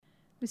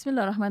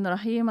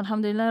Bismillahirrahmanirrahim.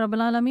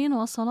 Alhamdulillahirabbil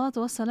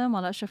wassalatu wassalamu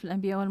ala asyrafil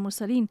anbiya wal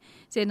mursalin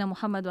sayyidina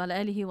Muhammad wa ala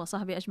alihi wa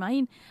sahbihi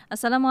ajma'in.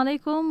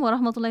 Assalamualaikum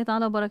warahmatullahi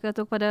taala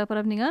wabarakatuh kepada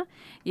para pendengar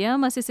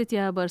yang masih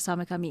setia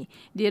bersama kami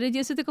di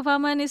Radio Sutu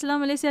Kefahaman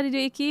Islam Malaysia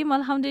Radio IKIM.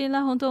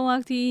 Alhamdulillah untuk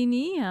waktu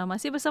ini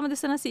masih bersama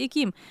destinasi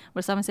IKIM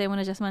bersama saya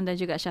Mona Jasman dan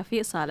juga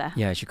Syafiq Salah.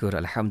 Ya, syukur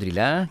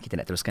alhamdulillah. Kita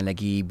nak teruskan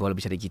lagi bola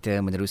bicara kita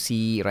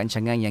menerusi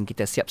rancangan yang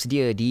kita siap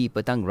sedia di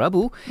petang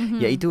Rabu,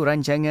 iaitu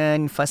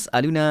rancangan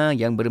Fas'Aluuna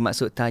yang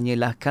bermaksud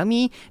tanyalah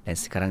kami. Dan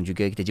sekarang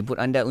juga kita jemput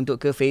anda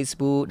untuk ke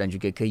Facebook dan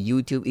juga ke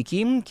YouTube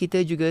IKIM. Kita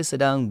juga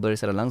sedang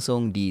bersara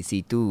langsung di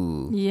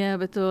situ. Ya,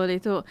 betul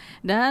itu.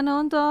 Dan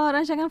untuk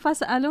rancangan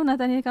Fas'Aluuna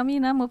tanya kami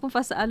maupun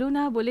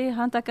Fas'Aluuna, boleh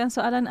hantarkan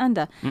soalan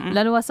anda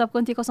melalui WhatsApp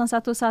konti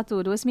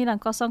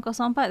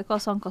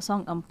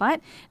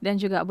 01129004 dan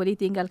juga boleh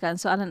tinggalkan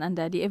soalan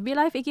anda di FB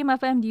Live IKIM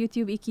FM, di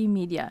YouTube IKIM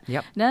Media.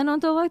 Dan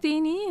untuk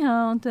waktu ini,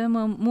 untuk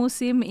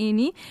musim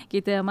ini,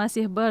 kita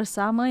masih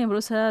bersama yang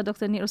berusaha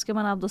Dr. Nik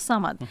Roskiman Abdul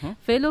Samad,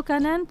 Fellow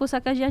Kanan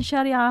Pusat Kajian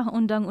Syariah,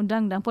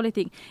 Undang-Undang dan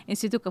Politik,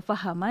 Institut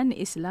Kefahaman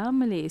Islam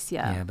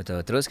Malaysia. Ya,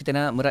 betul. Terus kita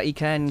nak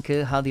meraihkan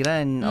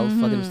kehadiran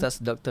Al-Fadhil Ustaz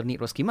Dr.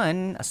 Nik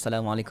Roskiman.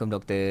 Assalamualaikum,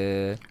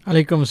 Doktor.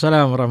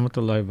 Waalaikumsalam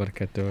warahmatullahi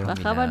wabarakatuh.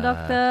 Apa khabar,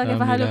 Doktor?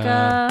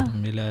 Kaifa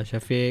Alhamdulillah.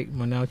 Syafiq,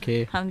 Mona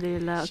okey?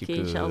 Alhamdulillah,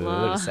 okey,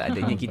 insyaAllah.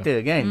 Seadanya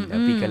kita kan.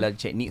 Tapi kalau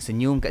Cik Nik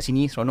senyum kat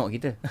sini, seronok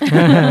kita.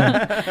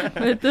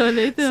 Betul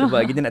itu.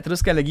 Sebab kita nak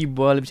teruskan lagi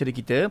bola bicara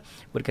kita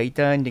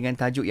berkaitan dengan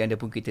tajuk yang ada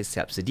pun kita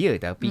siap sedia.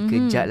 Tapi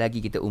kejap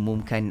lagi kita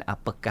umumkan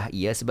apakah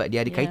ia, sebab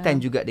dia ada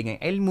kaitan juga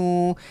dengan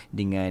ilmu,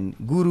 dengan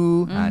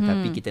guru.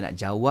 Tapi kita nak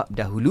jawab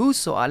dahulu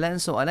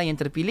soalan-soalan yang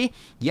terpilih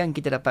yang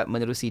kita dapat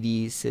menerusi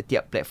di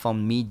setiap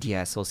platform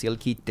media sosial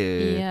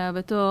kita. Ya,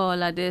 betul.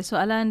 Ada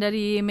soalan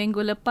dari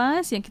minggu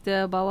lepas yang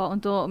kita bawa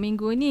untuk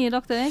minggu ini,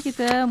 Doktor.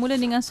 Kita mula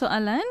dengan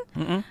soalan.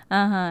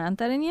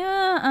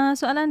 Antaranya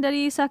soalan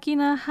dari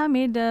Sakina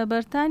Hamid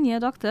bertanya,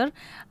 Doktor,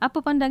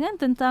 apa pandangan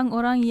tentang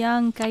orang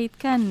yang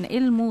kaitkan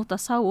ilmu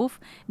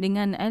tasawuf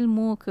dengan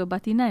ilmu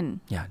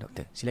kebatinan? Ya,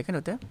 Doktor. Silakan,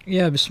 Doktor.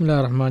 Ya,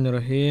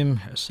 bismillahirrahmanirrahim.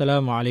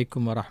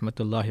 Assalamualaikum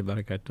warahmatullahi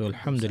wabarakatuh.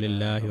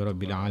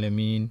 Alhamdulillahirabbil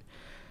alamin.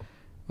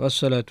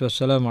 Wassalatu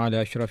wassalamu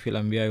ala asyrafil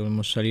anbiya wal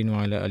mursalin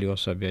wa ala alihi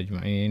washabihi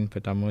ajma'in.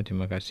 Pertama,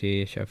 terima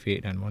kasih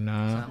Syafiq dan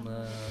Mona.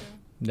 Sama.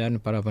 Dan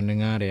para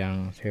pendengar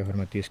yang saya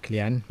hormati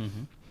sekalian.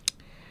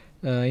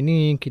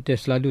 Ini kita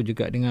selalu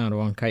juga dengar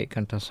orang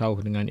kaitkan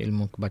tasawuf dengan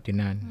ilmu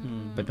kebatinan.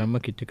 Pertama,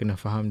 kita kena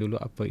faham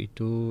dulu apa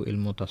itu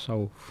ilmu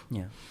tasawuf.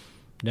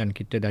 Dan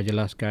kita dah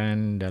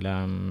jelaskan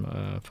dalam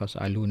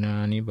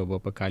Fas'Aluuna ni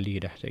beberapa kali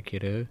dah, saya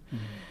kira.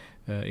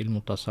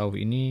 Ilmu tasawuf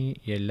ini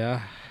ialah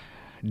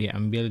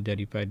diambil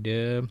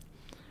daripada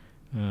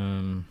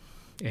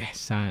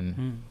ihsan.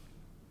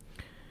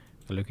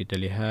 Kalau kita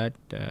lihat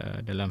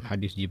dalam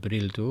hadis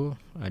Jibril tu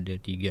ada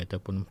 3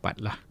 ataupun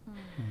 4 lah.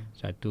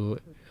 Satu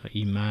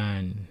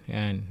iman,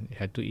 kan?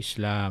 Satu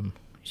Islam.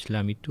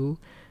 Islam itu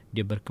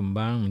dia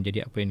berkembang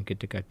menjadi apa yang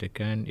kita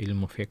katakan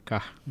ilmu fiqh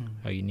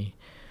hari ini.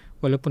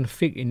 Walaupun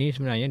fiqh ini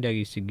sebenarnya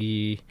dari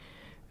segi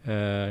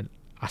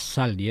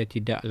asal dia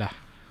tidaklah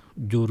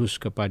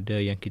jurus kepada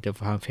yang kita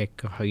faham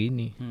fiqh hari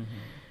ini.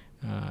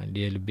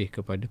 Dia lebih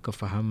kepada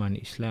kefahaman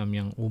Islam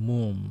yang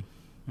umum,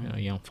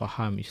 yang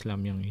faham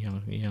Islam yang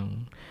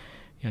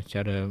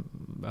secara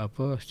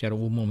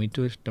umum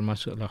itu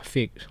termasuklah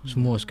fiqh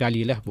semua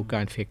sekali lah,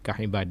 bukan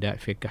fiqh ibadat,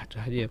 fiqh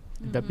sahaja,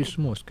 tetapi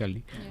semua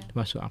sekali,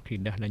 termasuk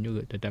akidah dan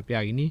juga. Tetapi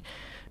hari ini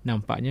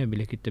nampaknya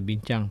bila kita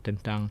bincang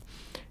tentang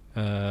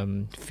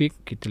fiqh,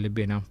 kita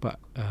lebih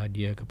nampak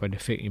dia kepada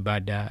fiqh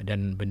ibadat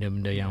dan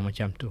benda-benda yang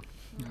macam tu,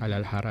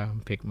 halal haram,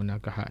 fiqh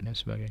munakahat dan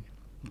sebagainya.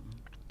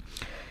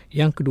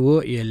 Yang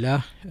kedua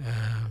ialah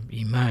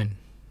iman,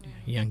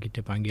 yang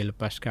kita panggil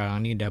lepas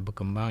sekarang ni dah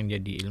berkembang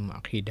jadi ilmu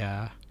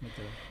akidah,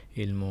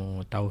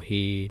 ilmu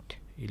tauhid,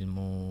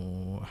 ilmu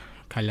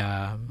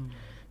kalam,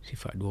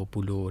 sifat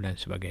 20 dan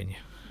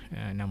sebagainya,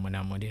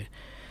 nama-nama dia.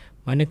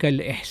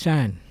 Manakala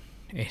ihsan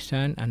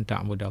an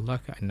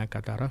ta'budallaha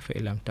ka'annaka tara fa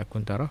illam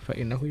takun tara fa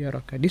innahu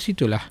yaraka. Di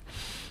situlah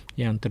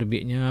yang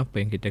terbitnya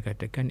apa yang kita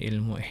katakan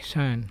ilmu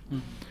ihsan.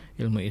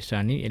 Ilmu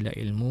ihsan ni ialah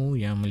ilmu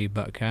yang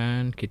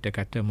melibatkan, kita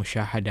kata,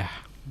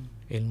 musyahadah.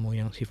 Ilmu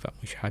yang sifat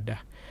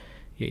musyahadah,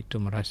 iaitu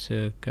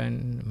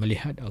merasakan,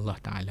 melihat Allah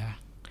Ta'ala.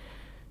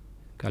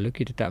 Kalau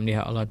kita tak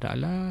melihat Allah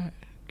Ta'ala,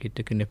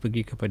 kita kena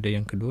pergi kepada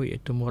yang kedua,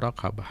 iaitu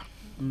muraqabah,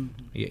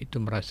 iaitu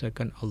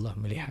merasakan Allah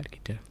melihat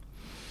kita.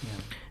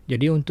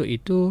 Jadi untuk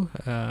itu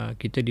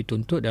kita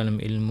dituntut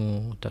dalam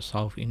ilmu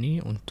tasawuf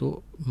ini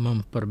untuk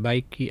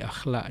memperbaiki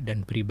akhlak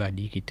dan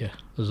peribadi kita,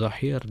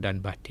 zahir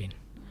dan batin.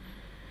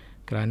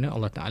 Kerana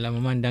Allah Ta'ala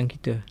memandang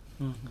kita,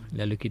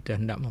 lalu kita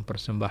hendak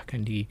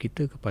mempersembahkan diri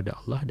kita kepada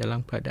Allah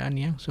dalam keadaan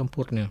yang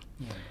sempurna.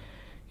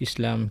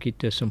 Islam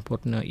kita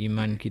sempurna,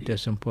 iman kita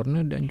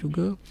sempurna, dan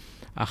juga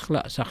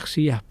akhlak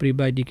saksiyah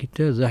peribadi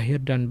kita,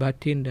 zahir dan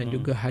batin, dan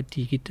juga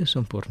hati kita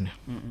sempurna.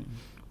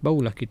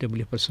 Barulah kita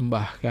boleh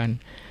persembahkan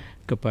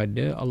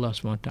kepada Allah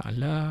SWT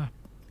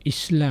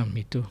Islam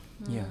itu.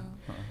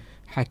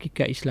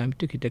 hakikat Islam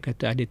itu kita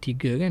kata ada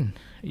 3 kan.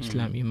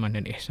 Islam, iman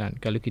dan ihsan.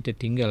 Kalau kita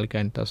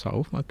tinggalkan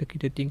tasawuf, maka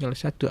kita tinggal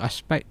satu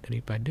aspek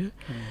daripada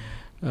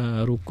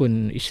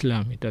rukun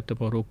Islam itu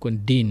ataupun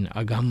rukun din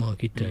agama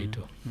kita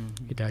itu.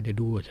 Kita ada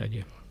 2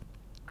 saja.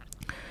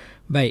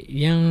 Baik,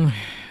 yang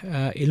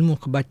ilmu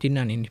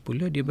kebatinan ini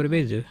pula dia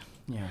berbeza.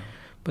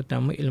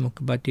 Pertama, ilmu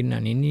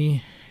kebatinan ini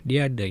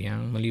dia ada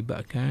yang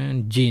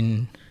melibatkan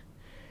jin.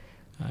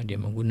 Dia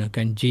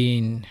menggunakan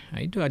jin.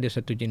 Itu ada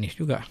satu jenis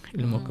juga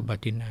ilmu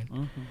kebatinan.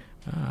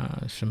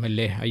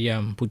 Semelih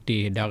ayam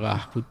putih,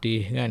 darah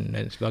putih kan,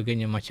 dan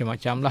sebagainya,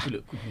 macam-macam lah.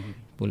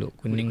 Pulut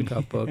kuning ke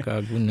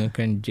apakah,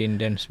 gunakan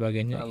jin dan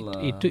sebagainya.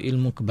 Itu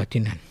ilmu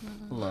kebatinan.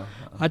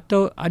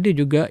 Atau ada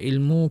juga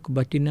ilmu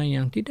kebatinan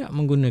yang tidak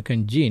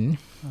menggunakan jin.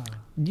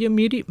 Dia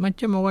mirip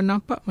macam orang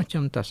nampak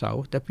macam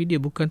tasawuf, tapi dia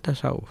bukan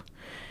tasawuf.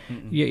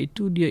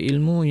 Iaitu dia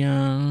ilmu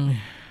yang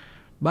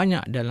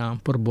banyak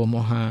dalam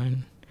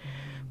perbomohan,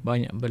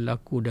 banyak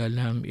berlaku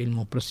dalam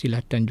ilmu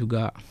persilatan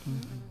juga.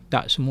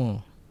 Tak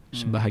semua,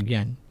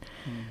 sebahagian.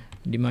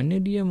 Di mana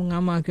dia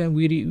mengamalkan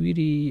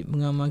wirid-wirid,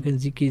 mengamalkan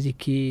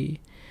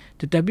zikir-zikir,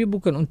 tetapi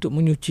bukan untuk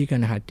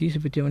menyucikan hati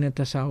seperti mana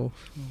tasawuf,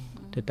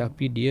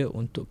 tetapi dia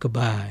untuk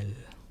kebal.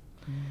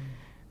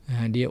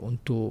 Dia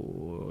untuk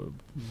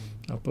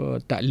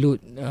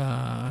taklud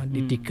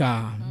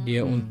ditikar,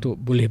 dia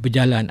untuk boleh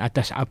berjalan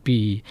atas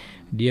api,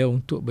 dia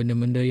untuk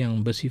benda-benda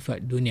yang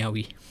bersifat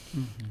duniawi.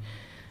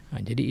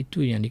 Jadi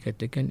itu yang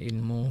dikatakan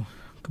ilmu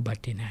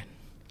kebatinan.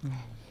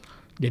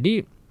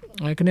 Jadi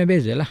kena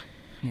bezalah.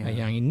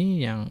 Yang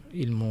ini yang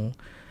ilmu,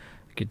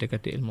 kita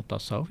kata ilmu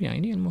tasawuf, yang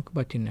ini ilmu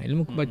kebatinan.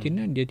 Ilmu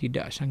kebatinan dia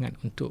tidak sangat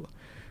untuk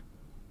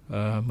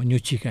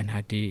menyucikan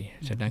hati,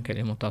 sedangkan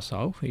ilmu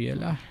tasawuf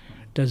ialah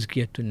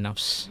tazkiyatun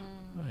nafs,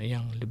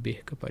 yang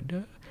lebih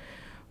kepada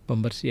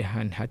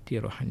pembersihan hati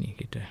rohani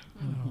kita.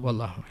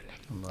 Wallahu a'lam.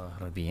 Allah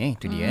Rabbi,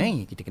 itu dia.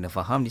 Kita kena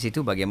faham di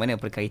situ bagaimana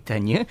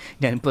perkaitannya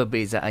dan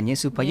perbezaannya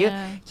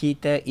supaya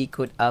kita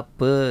ikut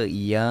apa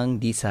yang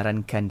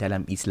disarankan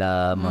dalam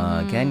Islam.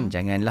 Kan,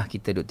 janganlah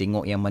kita duk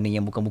tengok yang mana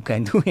yang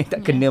bukan-bukan tu, yang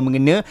tak kena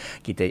mengena,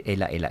 kita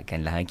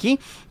elak-elakkanlah. Okay?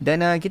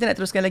 Dan kita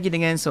nak teruskan lagi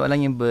dengan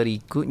soalan yang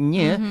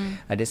berikutnya.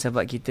 Ada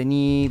sahabat kita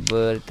ni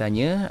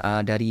bertanya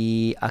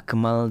dari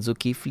Akmal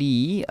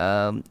Zulkifli,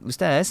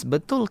 Ustaz,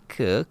 betul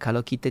ke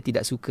kalau kita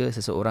tidak suka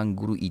seseorang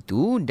guru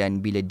itu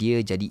dan bila dia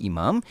jadi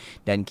imam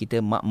dan kita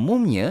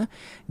makmumnya,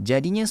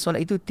 jadinya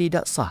solat itu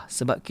tidak sah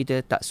sebab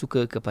kita tak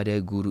suka kepada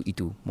guru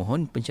itu?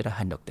 Mohon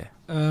pencerahan, Doktor.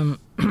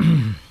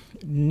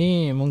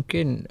 Ni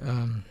mungkin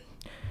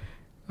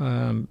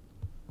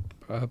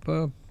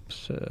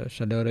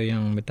saudara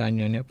yang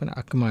bertanya ni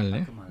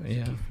Akmal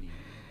ya.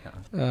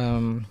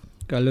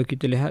 Kalau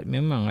kita lihat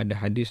memang ada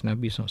hadis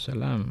Nabi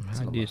SAW,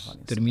 hadis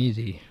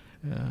Tirmizi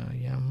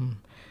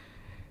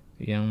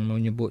yang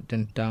menyebut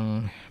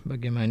tentang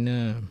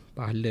bagaimana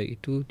pahala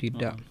itu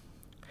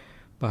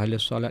pahala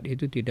solat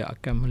itu tidak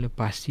akan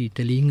melepasi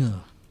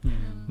telinga.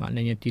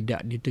 Maknanya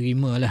tidak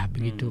diterima lah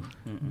begitu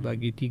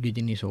bagi 3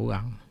 jenis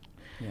orang.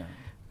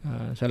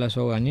 Salah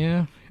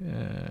seorangnya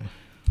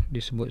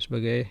disebut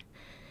sebagai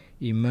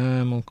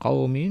imam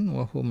qaumin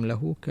wa hum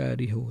lahu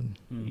karihun.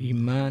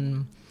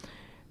 Imam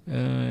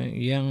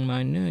yang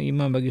mana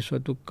imam bagi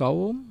suatu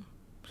kaum,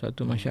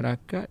 suatu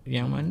masyarakat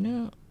yang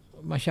mana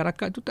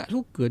masyarakat tu tak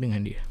suka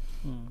dengan dia.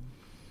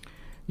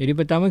 Jadi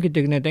pertama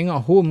kita kena tengok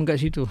home kat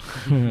situ.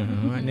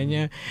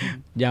 Maknanya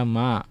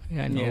jamak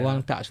kan,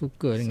 orang tak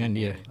suka dengan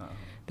dia.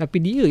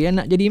 Tapi dia yang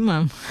nak jadi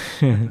imam.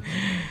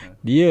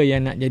 Dia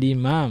yang nak jadi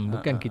imam,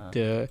 bukan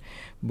kita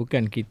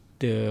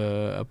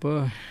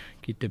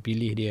kita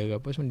pilih dia ke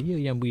apa, semua dia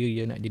yang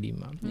nak jadi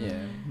imam.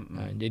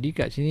 Jadi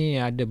kat sini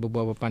ada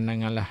beberapa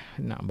pandangan lah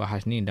nak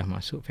bahas ni, dah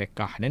masuk fiqh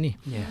dah ni.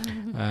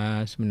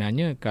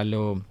 Sebenarnya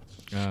kalau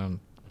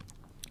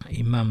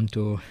imam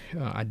tu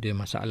ada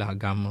masalah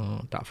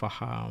agama, tak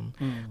faham,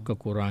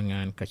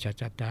 kekurangan,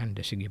 kecacatan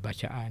dari segi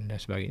bacaan dan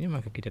sebagainya,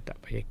 maka kita tak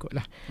payah ikut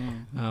lah.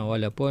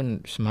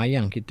 Walaupun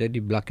semayang kita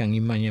di belakang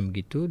imam yang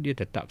begitu, dia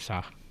tetap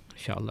sah,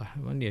 insyaAllah.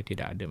 Dia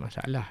tidak ada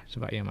masalah,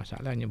 sebab yang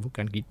masalahnya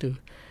bukan kita.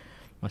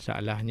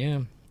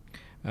 Masalahnya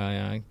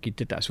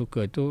kita tak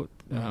suka tu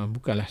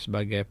bukanlah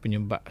sebagai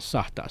penyebab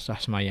sah tak sah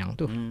semayang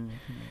tu.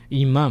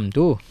 Imam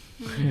tu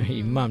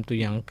imam tu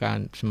yang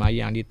kan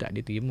semayang dia tak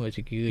diterima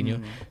sekiranya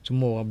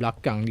semua orang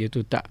belakang dia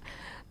tu tak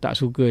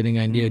suka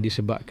dengan dia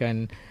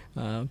disebabkan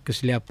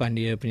kesilapan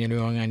dia,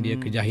 penyelewengan dia,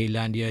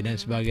 kejahilan dia dan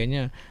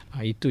sebagainya.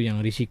 Itu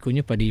yang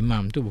risikonya pada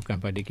imam tu, bukan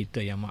pada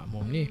kita yang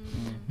makmum ni.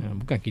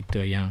 Bukan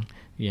kita yang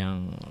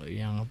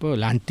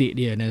lantik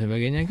dia dan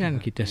sebagainya kan.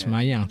 Kita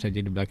semayang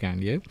saja di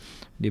belakang dia,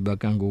 di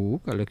belakang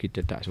guru. Kalau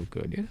kita tak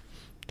suka dia,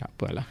 tak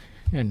apalah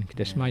kan,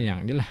 kita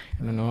semayang je lah.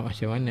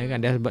 Macam mana kan,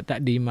 dah sebab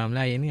tak ada imam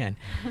lain kan,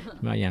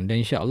 semayang. Dan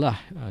insyaAllah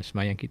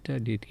semayang kita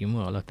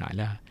diterima Allah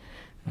Ta'ala.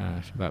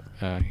 Sebab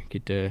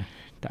kita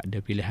tak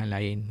ada pilihan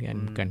lain kan,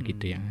 bukan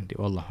kita yang nanti.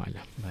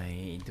 Wallahualam.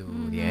 Baik, itu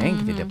dia.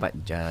 kita dapat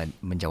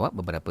menjawab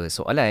beberapa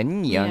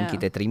soalan yang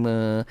kita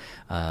terima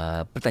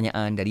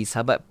pertanyaan dari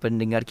sahabat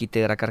pendengar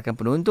kita, rakan-rakan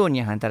penonton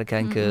yang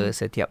hantarkan ke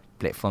setiap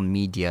platform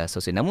media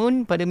sosial.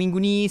 Namun pada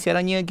minggu ni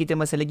siarannya kita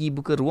masih lagi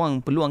buka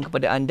ruang peluang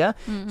kepada anda.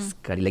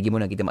 Sekali lagi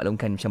Mona, kita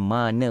maklumkan macam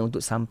mana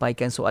untuk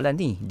sampaikan soalan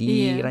ni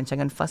di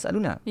rancangan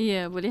Fas'Aluuna.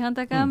 Ya, boleh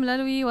hantarkan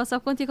melalui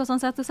WhatsApp konti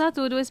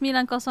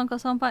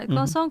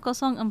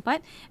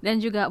 0112900404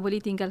 dan juga boleh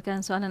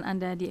tinggalkan soalan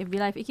anda di FB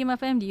Live IKIM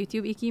FM, di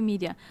YouTube IKIM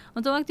Media.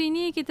 Untuk waktu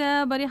ini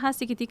kita berehat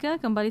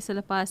seketika, kembali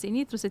selepas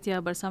ini terus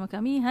setia bersama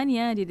kami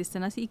hanya di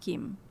Destinasi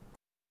IKIM.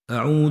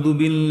 A'udzu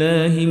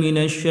billahi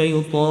minasy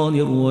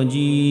syaithanir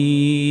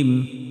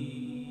rajim.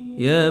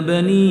 Ya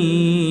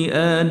bani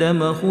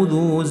Adam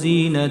khudhu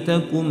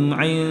zinatakum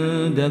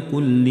 'inda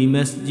kulli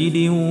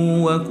masjidin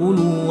wa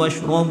kulu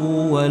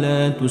washrabu wa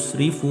la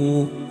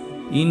tusrifu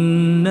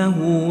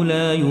innahu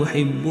la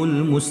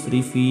yuhibbul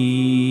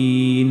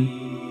musrifin.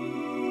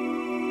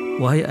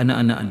 Wahai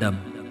anak-anak Adam,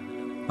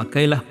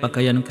 pakailah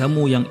pakaian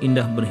kamu yang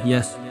indah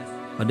berhias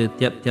pada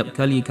tiap-tiap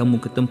kali kamu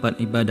ke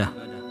tempat ibadah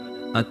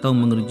atau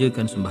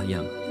mengerjakan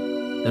sembahyang.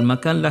 Dan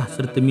makanlah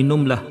serta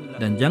minumlah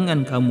dan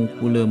jangan kamu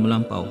pula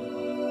melampau.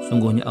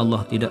 Sungguhnya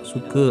Allah tidak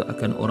suka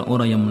akan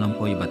orang-orang yang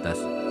melampaui batas.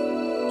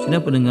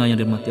 Sedang pendengar yang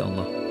dirahmati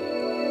Allah,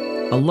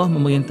 Allah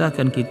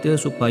memerintahkan kita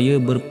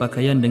supaya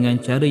berpakaian dengan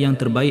cara yang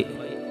terbaik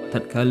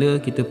tatkala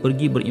kita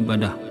pergi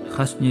beribadah,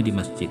 khasnya di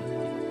masjid.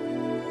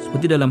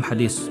 Seperti dalam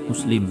hadis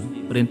Muslim,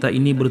 perintah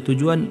ini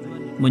bertujuan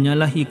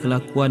menyalahi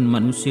kelakuan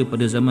manusia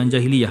pada zaman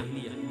jahiliyah,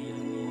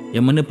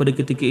 yang mana pada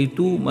ketika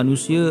itu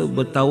manusia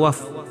bertawaf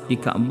di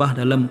Kaabah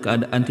dalam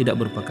keadaan tidak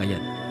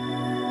berpakaian.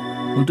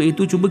 Untuk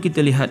itu cuba kita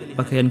lihat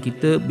pakaian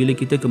kita bila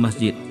kita ke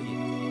masjid.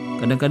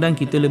 Kadang-kadang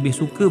kita lebih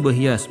suka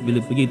berhias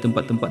bila pergi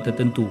tempat-tempat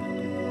tertentu,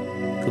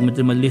 ke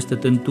majlis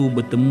tertentu,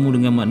 bertemu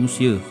dengan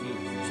manusia.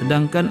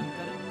 Sedangkan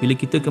bila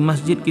kita ke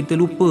masjid, kita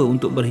lupa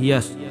untuk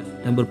berhias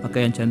dan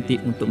berpakaian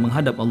cantik untuk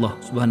menghadap Allah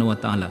Subhanahu Wa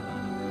Taala.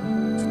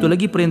 Satu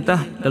lagi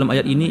perintah dalam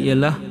ayat ini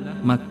ialah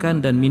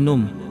makan dan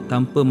minum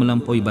tanpa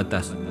melampaui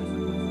batas.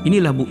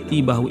 Inilah bukti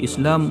bahawa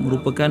Islam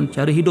merupakan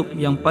cara hidup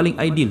yang paling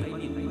ideal,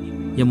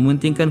 yang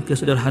mementingkan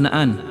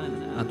kesederhanaan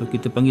atau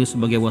kita panggil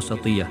sebagai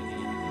wasatiyah.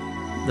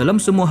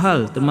 Dalam semua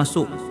hal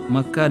termasuk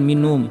makan,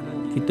 minum,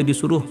 kita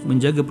disuruh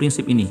menjaga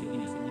prinsip ini.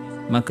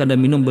 Makan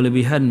dan minum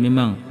berlebihan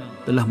memang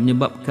telah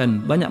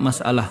menyebabkan banyak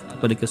masalah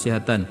kepada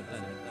kesihatan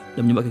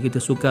dan menyebabkan kita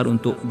sukar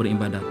untuk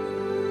beribadah.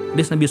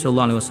 Hadis Nabi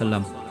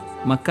SAW,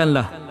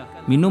 makanlah,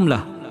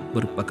 minumlah,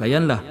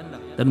 berpakaianlah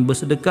dan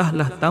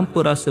bersedekahlah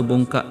tanpa rasa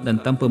bongkak dan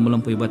tanpa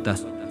melampaui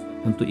batas.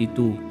 Untuk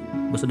itu,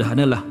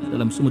 bersederhanalah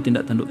dalam semua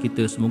tindak tanduk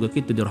kita. Semoga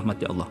kita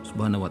dirahmati Allah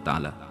Subhanahu Wa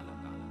Taala.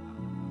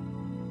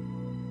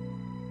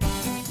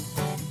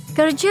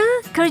 Kerja.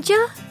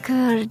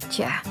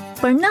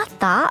 Pernah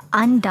tak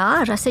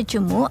anda rasa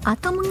jemu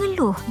atau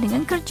mengeluh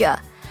dengan kerja?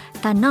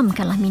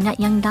 Tanamkanlah minat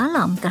yang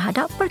dalam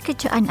terhadap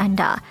pekerjaan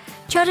anda.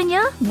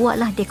 Caranya,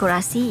 buatlah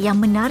dekorasi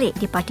yang menarik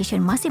di partition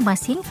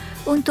masing-masing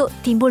untuk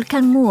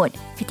timbulkan mood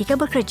ketika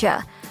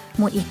bekerja.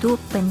 Mood itu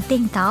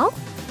penting tau.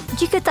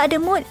 Jika tak ada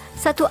mood,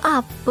 satu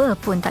apa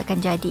pun takkan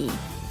jadi.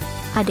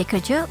 Ada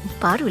kerja,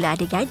 barulah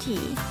ada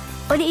gaji.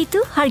 Oleh itu,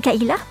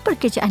 hargailah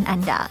pekerjaan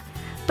anda.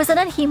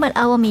 Pesanan khidmat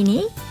awam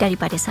ini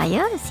daripada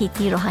saya,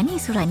 Siti Rohani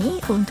Surani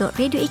untuk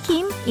Radio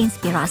IKIM,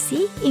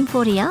 Inspirasi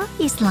Inforia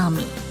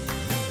Islami.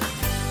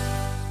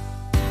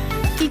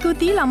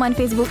 Ikuti laman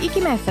Facebook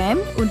IKIM FM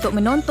untuk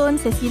menonton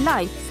sesi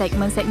live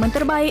segmen-segmen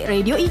terbaik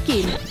Radio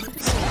IKIM.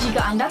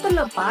 Jika anda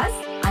terlepas,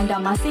 anda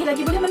masih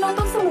lagi boleh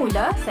menonton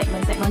semula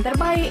segmen-segmen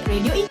terbaik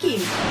Radio IKIM.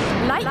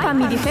 Like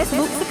kami di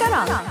Facebook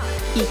sekarang.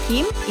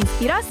 IKIM,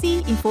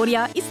 Inspirasi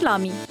Inforia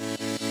Islami.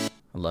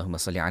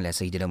 Allahumma salli ala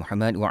Sayyidina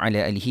Muhammad wa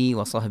ala alihi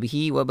wa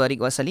sahbihi wa barik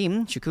wa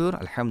salim. Syukur,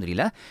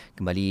 Alhamdulillah.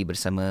 Kembali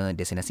bersama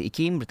Destinasi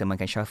IKIM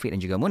bertemankan Syafiq dan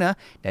juga Mona.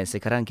 Dan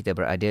sekarang kita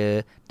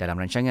berada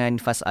dalam rancangan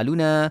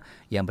Fas'Aluuna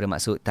yang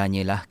bermaksud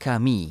Tanyalah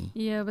Kami.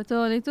 Ya,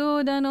 betul itu.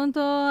 Dan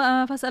untuk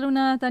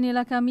Fas'Aluuna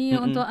Tanyalah Kami,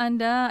 untuk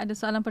anda ada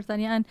soalan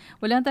pertanyaan,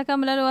 boleh hantarkan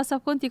melalui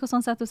WhatsApp konti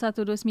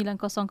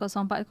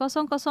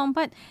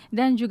 0112900404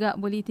 dan juga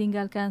boleh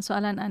tinggalkan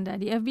soalan anda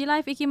di FB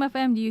Live IKIM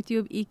FM, di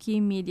YouTube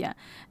IKIM Media.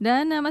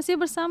 Dan masih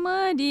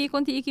bersama di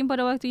konti IKIM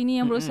pada waktu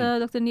ini yang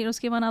berusaha Dr. Nik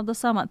Roskiman Abdul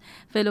Samad,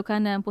 Fellow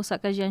Kanan Pusat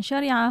Kajian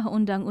Syariah,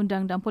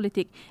 Undang-Undang dan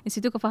Politik,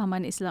 Institut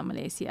Kefahaman Islam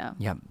Malaysia.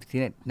 Ya,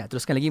 kita nak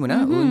teruskan lagi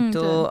Mona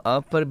untuk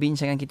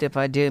perbincangan kita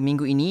pada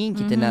minggu ini.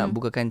 Kita nak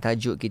bukakan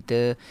tajuk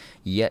kita,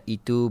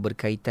 iaitu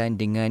berkaitan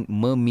dengan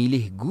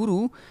memilih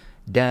guru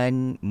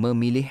dan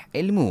memilih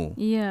ilmu.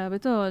 Ya,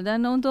 betul.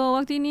 Dan untuk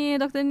waktu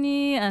ini Dr.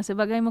 Ni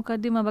sebagai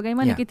mukadimah,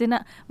 bagaimana kita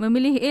nak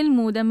memilih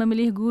ilmu dan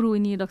memilih guru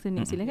ini, Dr.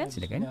 Ni? Silakan.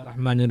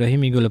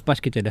 Bismillahirrahmanirrahim. Minggu lepas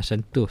kita dah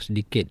sentuh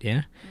sedikit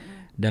ya.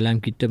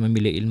 Dalam kita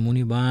memilih ilmu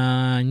ni,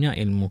 banyak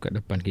ilmu kat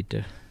depan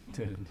kita.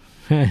 Betul.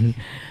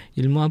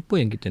 Ilmu apa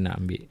yang kita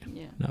nak ambil?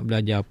 Nak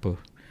belajar apa?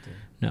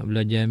 nak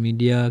belajar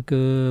media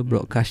ke,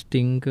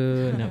 broadcasting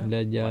ke, nak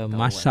belajar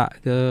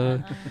masak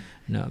ke,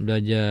 nak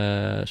belajar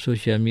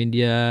social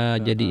media,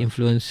 jadi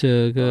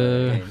influencer ke,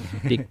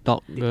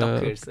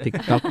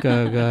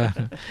 TikToker ke.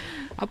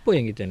 Apa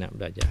yang kita nak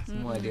belajar?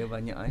 Semua dia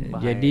banyak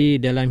kan.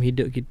 Jadi dalam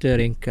hidup kita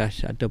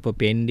ringkas atau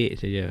pendek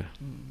saja.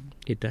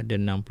 Kita ada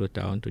 60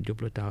 tahun,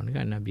 70 tahun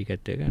kan Nabi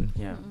kata kan.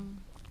 Ya.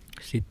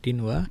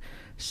 Sitin wa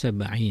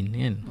sab'in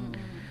kan.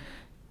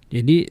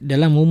 Jadi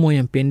dalam umur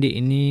yang pendek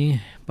ini,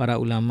 para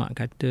ulama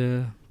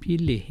kata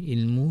pilih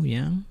ilmu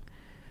yang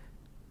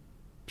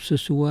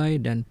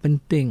sesuai dan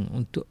penting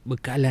untuk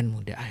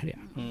bekalanmu di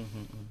akhirat.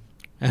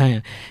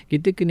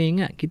 Kita kena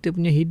ingat kita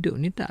punya hidup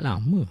ni tak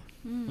lama.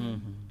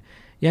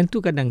 Yang tu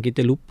kadang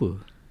kita lupa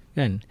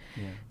kan.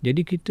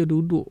 Jadi kita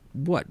duduk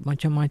buat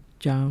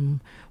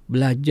macam-macam,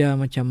 belajar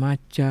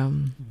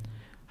macam-macam,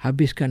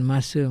 habiskan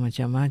masa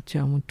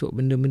macam-macam untuk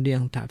benda-benda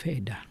yang tak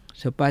faedah.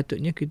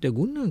 Sepatutnya kita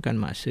gunakan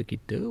masa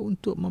kita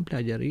untuk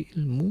mempelajari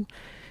ilmu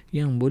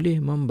yang boleh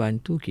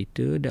membantu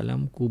kita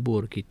dalam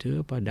kubur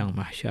kita, padang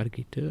mahsyar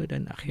kita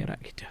dan akhirat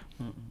kita.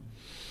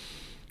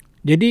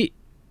 Jadi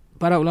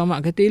para ulama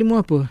kata ilmu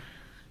apa?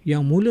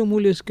 Yang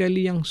mula-mula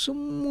sekali yang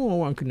semua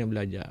orang kena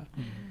belajar.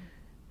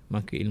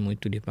 Maka ilmu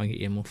itu dipanggil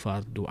ilmu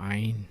fardu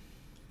ain.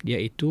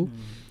 Iaitu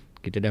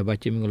kita dah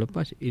baca minggu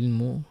lepas,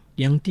 ilmu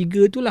yang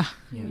 3 itulah.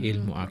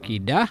 Ilmu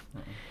akidah,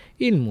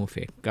 ilmu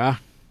fiqh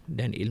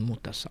dan ilmu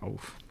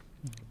tasawuf.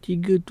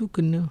 3 tu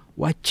kena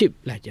wajib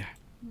belajar.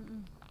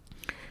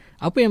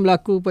 Apa yang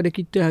berlaku pada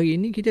kita hari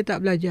ini, kita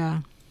tak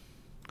belajar.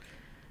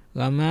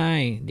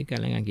 Ramai di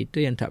kalangan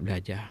kita yang tak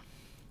belajar.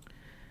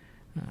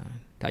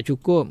 Tak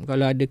cukup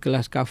kalau ada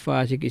kelas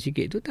kafar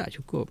sikit-sikit tu, tak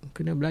cukup.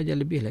 Kena belajar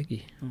lebih lagi.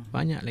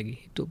 Banyak lagi.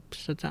 Itu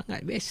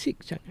sangat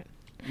basic sangat.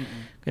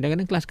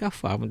 Kadang-kadang kelas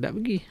kafar pun tak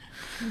pergi.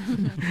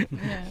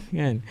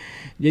 Kan?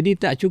 Jadi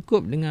tak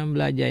cukup dengan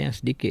belajar yang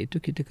sedikit itu,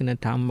 kita kena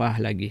tambah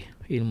lagi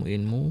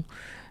ilmu-ilmu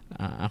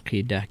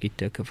akidah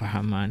kita,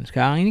 kefahaman.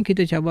 Sekarang ini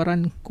kita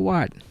cabaran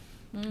kuat.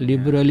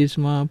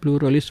 Liberalisme,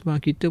 pluralisme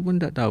kita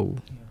pun tak tahu.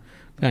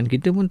 Kan,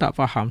 kita pun tak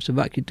faham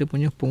sebab kita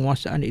punya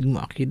penguasaan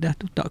ilmu akidah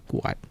tu tak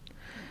kuat.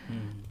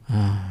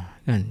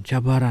 Kan,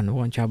 cabaran,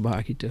 orang cabar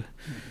kita.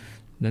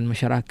 Dan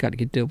masyarakat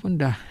kita pun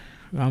dah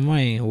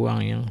ramai orang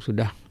yang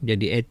sudah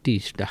jadi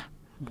ateis, dah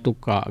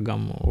tukar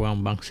agama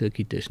orang bangsa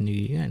kita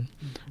sendiri kan.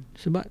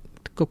 Sebab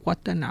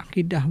kekuatan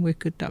akidah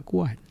mereka tak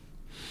kuat.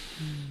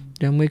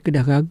 Dan mereka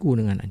dah ragu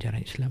dengan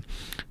ajaran Islam.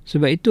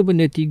 Sebab itu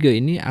benda 3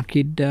 ini,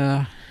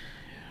 akidah,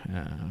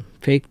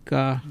 fiqh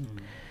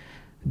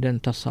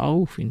dan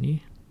tasawuf ini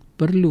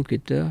perlu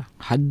kita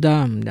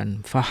hadam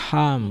dan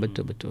faham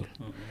betul-betul.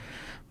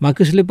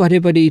 Maka selepas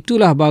daripada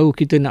itulah baru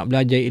kita nak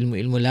belajar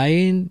ilmu-ilmu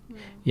lain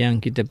yang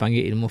kita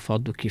panggil ilmu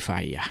fardu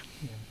kifayah.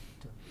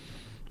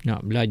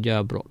 Nak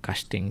belajar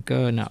broadcasting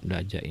ke, nak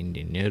belajar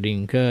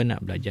engineering ke, nak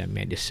belajar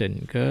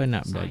medicine ke,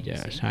 nak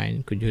belajar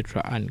sains,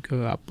 kejuruteraan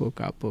ke, apa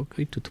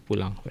ke, itu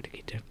terpulang kepada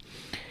kita.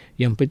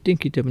 Yang penting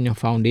kita punya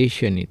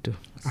foundation itu,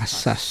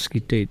 asas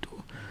kita itu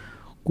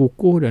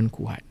kukuh dan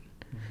kuat.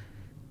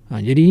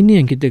 Jadi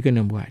ini yang kita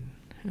kena buat.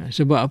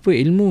 Sebab apa?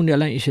 Ilmu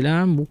dalam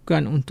Islam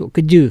bukan untuk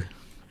kerja.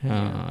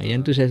 Yang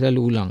tu saya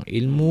selalu ulang.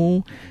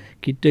 Ilmu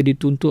kita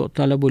dituntut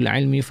talabul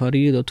ilmi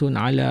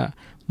faridatun ala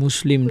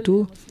muslim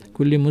tu,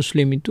 kulli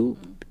muslim itu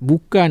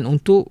bukan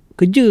untuk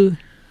kerja.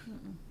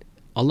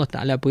 Allah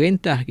Ta'ala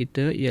perintah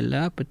kita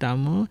ialah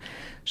pertama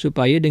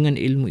supaya dengan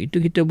ilmu itu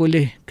kita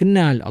boleh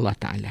kenal Allah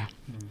Ta'ala.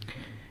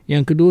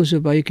 Yang kedua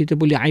supaya kita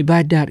boleh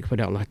ibadat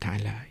kepada Allah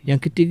Ta'ala.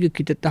 Yang ketiga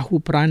kita tahu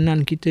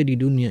peranan kita di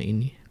dunia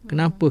ini.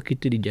 Kenapa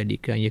kita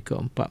dijadikan. Yang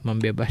keempat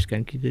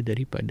membebaskan kita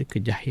daripada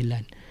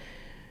kejahilan.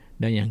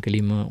 Dan yang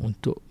kelima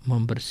untuk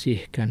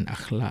membersihkan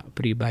akhlak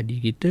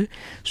peribadi kita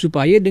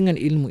supaya dengan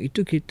ilmu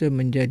itu kita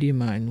menjadi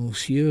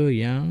manusia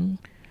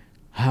yang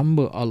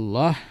hamba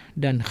Allah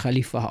dan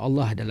khalifah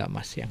Allah dalam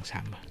masa yang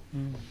sama.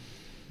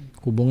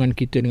 Hubungan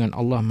kita dengan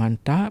Allah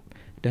mantap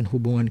dan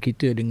hubungan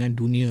kita dengan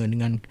dunia,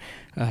 dengan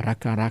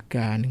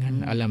rakan-rakan,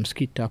 dengan alam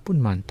sekitar pun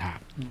mantap.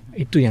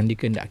 Itu yang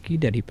dikehendaki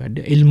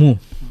daripada ilmu.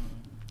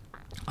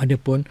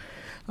 Adapun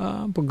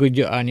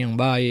pekerjaan yang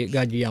baik,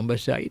 gaji yang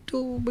besar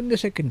itu benda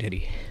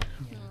secondary.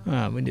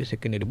 Benda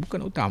secondary,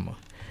 bukan utama.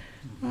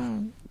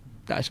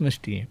 Tak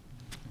semestinya.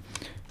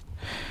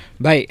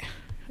 Baik,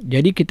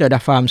 jadi kita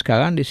dah faham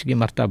sekarang dari segi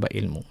martabat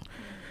ilmu.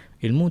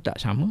 Ilmu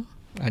tak sama.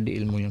 Ada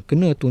ilmu yang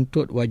kena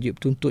tuntut, wajib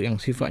tuntut,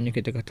 yang sifatnya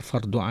kita kata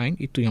fardu ain,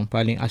 itu yang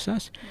paling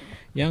asas.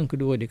 Yang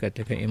kedua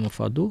dikatakan ilmu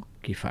fardu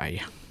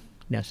kifayah.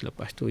 Dan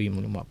selepas tu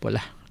ilmu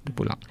apalah,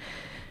 terpulang.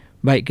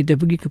 Baik, kita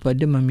pergi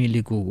kepada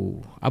memilih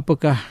guru.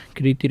 Apakah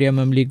kriteria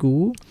memilih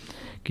guru?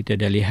 Kita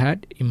dah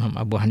lihat Imam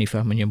Abu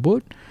Hanifah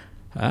menyebut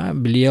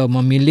beliau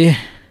memilih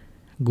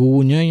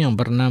gurunya yang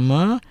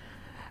bernama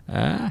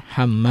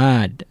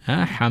Hamad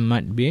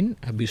bin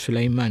Abi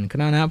Sulaiman.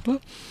 Kerana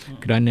apa?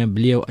 Kerana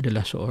beliau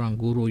adalah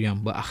seorang guru yang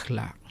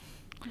berakhlak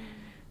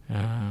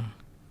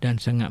dan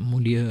sangat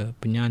mulia,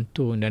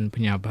 penyantun dan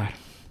penyabar.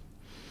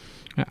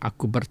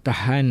 Aku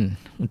bertahan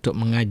untuk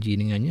mengaji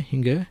dengannya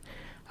hingga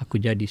aku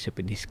jadi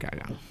seperti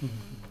sekarang.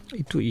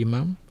 Itu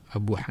Imam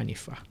Abu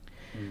Hanifah.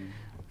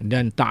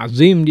 Dan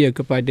ta'zim dia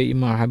kepada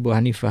Imam Abu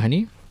Hanifah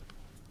ni,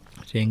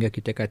 sehingga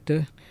kita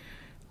kata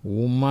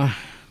rumah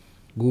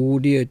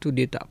guru dia tu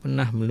dia tak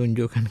pernah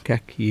melunjukkan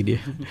kaki dia.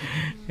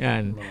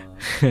 Kan?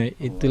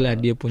 Itulah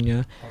dia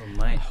punya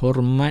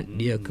hormat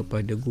dia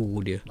kepada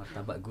guru dia.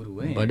 Martabat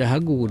guru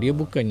Padahal guru dia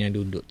bukannya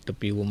duduk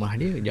tepi rumah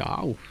dia,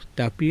 jauh,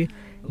 tapi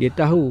dia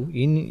tahu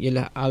ini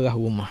ialah arah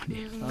rumah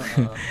dia.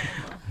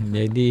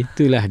 Jadi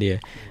itulah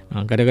dia.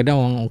 Kadang-kadang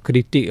orang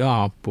kritik,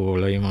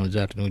 apalah Imam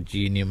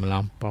Zarnuji ni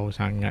melampau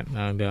sangat.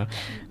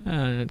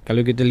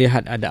 Kalau kita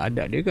lihat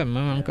adab-adab dia kan,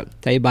 memang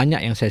saya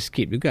banyak yang saya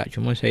skip juga.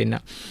 Cuma saya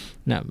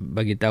nak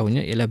bagi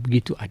tahunya ialah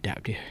begitu adab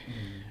dia.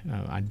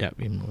 Adab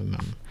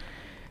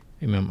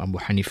Imam Abu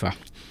Hanifah.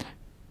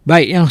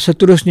 Baik, yang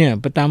seterusnya,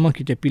 pertama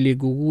kita pilih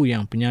guru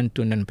yang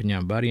penyantun dan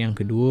penyabar.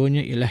 Yang keduanya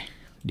ialah,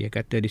 dia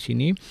kata di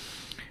sini,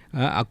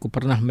 aku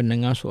pernah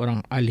mendengar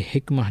seorang ahli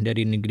hikmah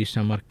dari negeri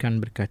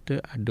Samarkand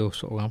berkata, ada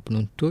seorang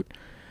penuntut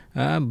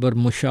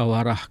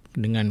bermusyawarah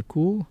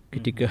denganku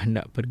ketika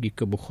hendak pergi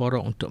ke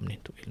Bukhara untuk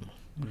menuntut ilmu.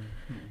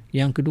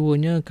 Yang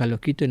keduanya, kalau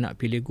kita nak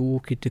pilih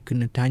guru, kita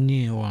kena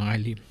tanya orang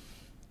alim.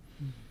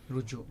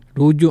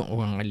 Rujuk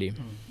orang alim.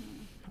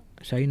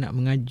 Saya nak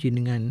mengaji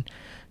dengan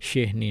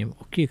syekh ni,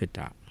 okey ke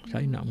tak?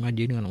 Saya nak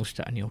mengaji dengan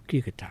ustaz ni,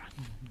 okey ke tak?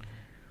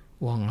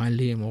 Orang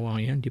alim, orang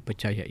yang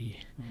dipercayai.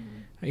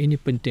 Ini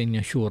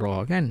pentingnya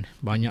syura kan.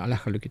 Banyaklah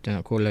kalau kita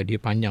nak kola, dia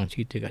panjang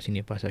cerita kat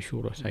sini pasal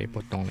syura. Saya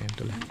potong yang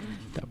itulah.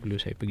 Tak perlu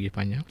saya pergi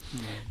panjang.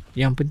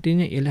 Yang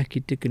pentingnya ialah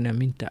kita kena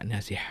minta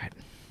nasihat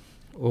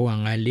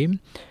orang alim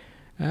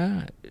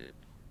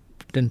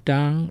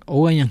tentang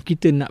orang yang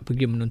kita nak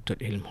pergi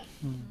menuntut ilmu.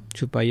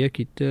 Supaya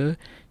kita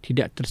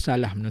tidak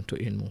tersalah menuntut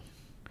ilmu.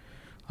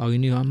 Hari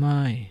ini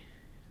ramai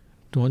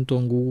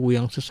tuan-tuan guru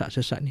yang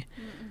sesat-sesat ni.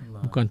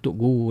 Bukan tok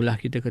guru lah,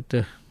 kita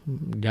kata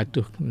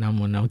jatuh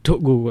nama tok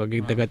guru,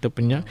 kita kata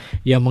penyak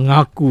yang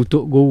mengaku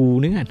tok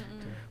guru ni kan.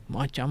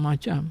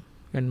 Macam-macam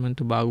kan.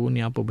 Mentu baru ni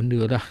apa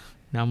benda lah,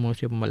 nama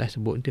siapa malas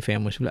sebut, nanti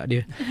famous pula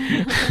dia.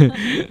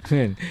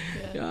 Kan?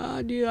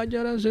 Ya, dia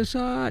ajaran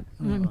sesat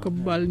kan,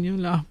 kebalnya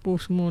lah apa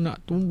semua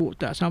nak tumbuk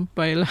tak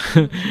sampai lah.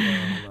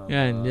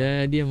 Kan,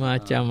 dia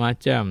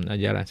macam-macam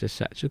ajaran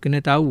sesat. So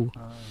kena tahu.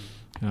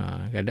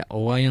 Kadang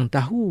orang yang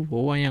tahu,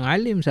 orang yang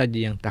alim saja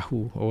yang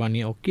tahu orang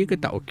ni okey ke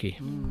tak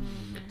okey.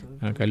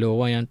 Kalau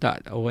orang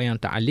yang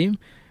tak alim,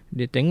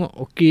 dia tengok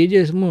okey je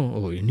semua.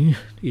 Oh, ini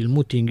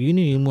ilmu tinggi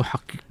ni, ilmu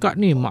hakikat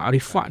ni,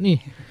 makrifat ni.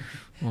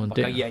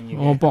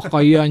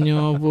 Pakaiannya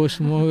apa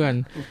semua kan.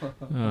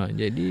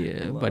 Jadi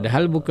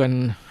padahal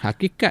bukan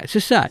hakikat,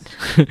 sesat.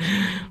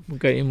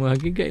 Bukan ilmu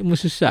hakikat, ilmu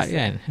sesat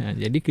kan.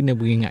 Jadi kena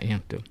beringat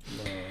yang tu.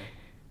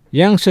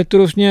 Yang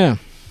seterusnya,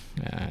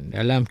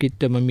 dalam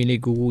kita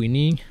memilih guru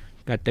ini,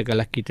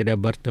 katakanlah kita dah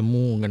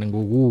bertemu dengan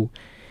guru,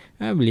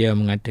 beliau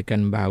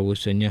mengatakan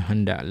bahawasanya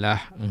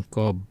hendaklah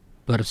engkau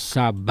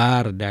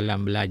bersabar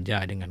dalam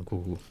belajar dengan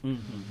guru.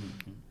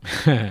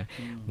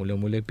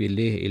 Mula-mula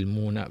pilih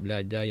ilmu nak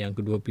belajar, yang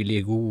kedua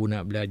pilih guru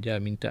nak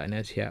belajar, minta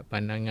nasihat,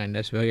 pandangan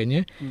dan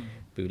sebagainya.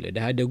 Bila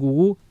dah ada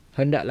guru,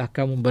 hendaklah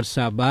kamu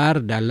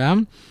bersabar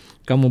dalam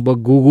kamu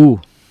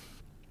berguru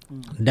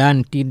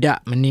dan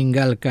tidak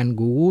meninggalkan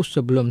guru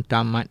sebelum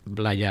tamat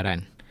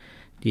pelajaran.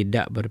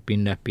 Tidak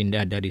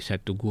berpindah-pindah dari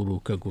satu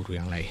guru ke guru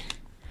yang lain.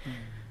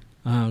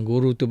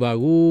 Guru tu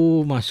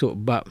baru masuk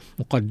bab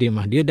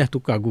muqaddimah, dia dah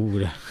tukar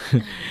guru dah.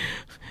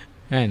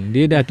 Kan,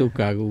 dia dah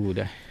tukar guru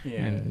dah.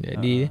 Kan?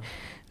 Jadi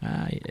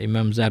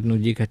Imam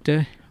Zarnuji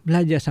kata,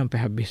 belajar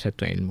sampai habis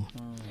satu ilmu.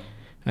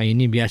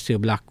 Ini biasa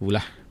berlaku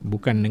lah,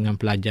 bukan dengan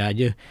pelajar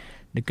aja.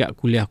 Dekat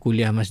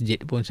kuliah-kuliah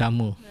masjid pun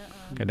sama.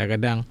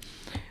 Kadang-kadang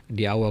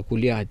di awal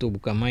kuliah tu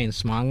bukan main,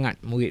 semangat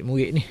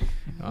murid-murid ni.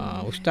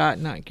 Ustaz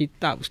nak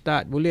kitab,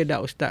 ustaz boleh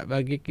tak ustaz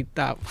bagi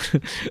kitab?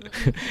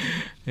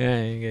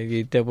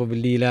 Kita pun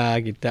belilah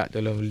kitab,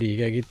 tolong beli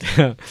kan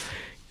kitab.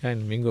 Kan,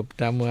 minggu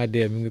pertama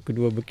ada, minggu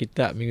kedua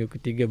berkitab, minggu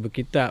ketiga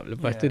berkitab,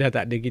 lepas tu dah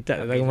tak ada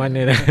kitab, tak tahu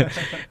mana dah.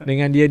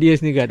 Dengan dia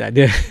sendiri tak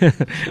ada.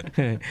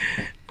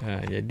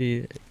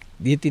 Jadi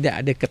dia tidak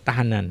ada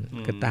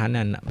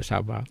ketahanan nak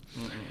bersabar.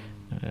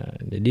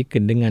 Jadi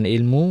dengan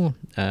ilmu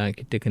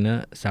kita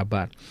kena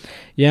sabar.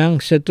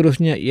 Yang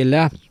seterusnya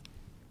ialah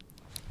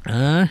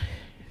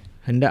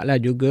hendaklah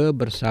juga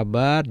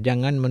bersabar,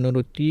 jangan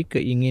menuruti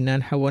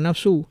keinginan hawa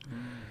nafsu.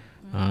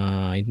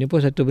 Ini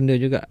pun satu benda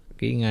juga,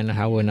 keinginan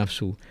hawa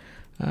nafsu.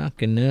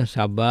 Kena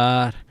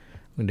sabar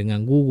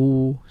dengan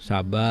guru,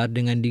 sabar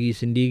dengan diri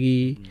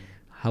sendiri.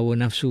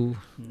 Hawa nafsu,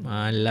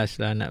 malas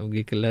lah nak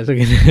pergi kelas.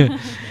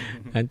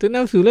 Itu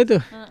nafsu lah tu.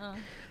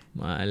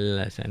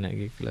 Malas nak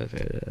pergi kelas,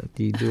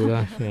 tidur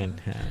lah kan.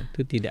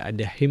 Itu tidak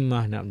ada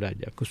himmah nak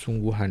belajar,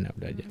 kesungguhan nak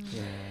belajar.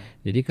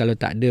 Jadi kalau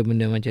tak ada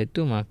benda macam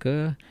itu,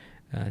 maka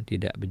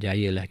tidak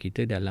berjayalah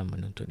kita dalam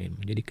menuntut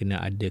ilmu. Jadi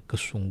kena ada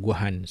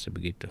kesungguhan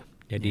sebegitu.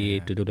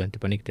 Jadi itu dulu, nanti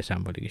kita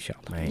sambung lagi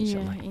insya-Allah. Baik,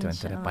 insya-Allah. Itu antara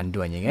insya-Allah.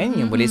 panduannya kan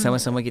yang boleh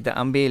sama-sama kita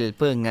ambil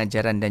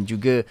pengajaran dan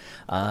juga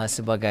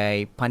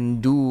sebagai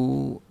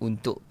pandu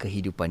untuk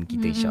kehidupan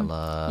kita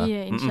insya-Allah.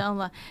 Ya,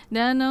 insya-Allah.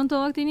 Dan untuk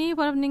waktu ini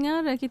para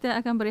pendengar,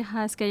 kita akan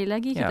berehat sekali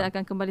lagi. Kita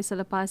akan kembali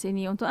selepas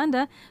ini untuk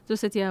anda.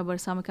 Terus setia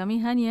bersama kami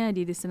hanya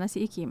di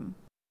Destinasi IKIM.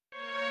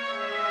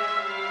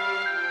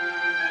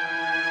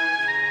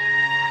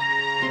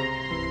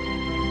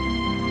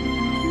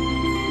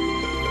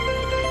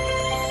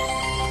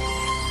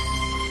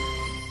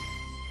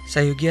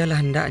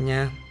 Sayugialah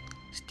hendaknya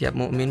setiap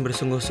mukmin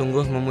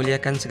bersungguh-sungguh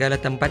memuliakan segala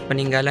tempat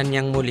peninggalan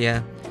yang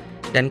mulia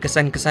dan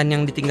kesan-kesan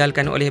yang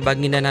ditinggalkan oleh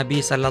baginda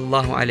Nabi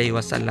sallallahu alaihi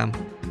wasallam.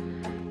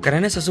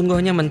 Kerana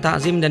sesungguhnya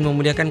mentakzim dan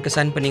memuliakan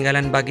kesan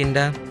peninggalan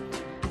baginda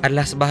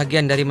adalah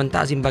sebahagian dari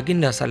mentakzim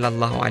baginda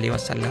sallallahu alaihi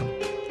wasallam.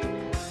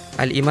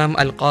 Al-Imam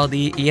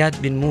Al-Qadhi Iyad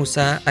bin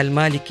Musa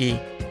Al-Maliki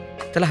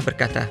telah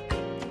berkata,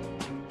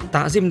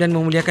 takzim dan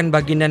memuliakan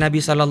baginda Nabi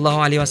sallallahu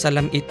alaihi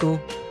wasallam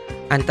itu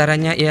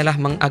antaranya ialah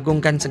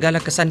mengagungkan segala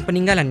kesan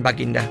peninggalan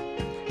baginda,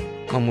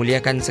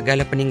 memuliakan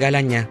segala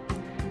peninggalannya,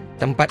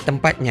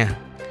 tempat-tempatnya,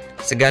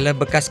 segala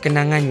bekas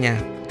kenangannya,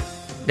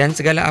 dan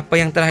segala apa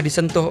yang telah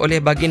disentuh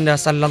oleh baginda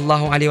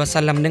sallallahu alaihi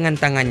wasallam dengan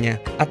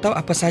tangannya, atau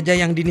apa saja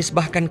yang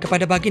dinisbahkan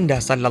kepada baginda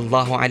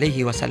sallallahu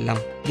alaihi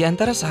wasallam. Di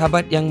antara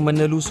sahabat yang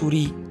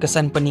menelusuri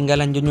kesan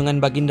peninggalan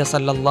junjungan baginda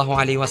sallallahu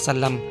alaihi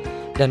wasallam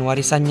dan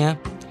warisannya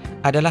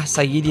adalah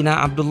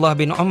Sayyidina Abdullah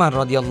bin Umar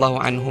radhiyallahu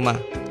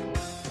anhuma.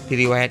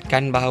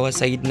 Diriwayatkan bahawa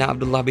Sayyidina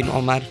Abdullah bin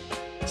Umar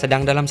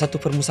sedang dalam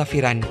satu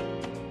permusafiran.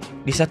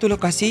 Di satu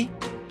lokasi,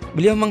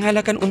 beliau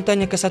menghalakkan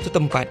untanya ke satu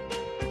tempat,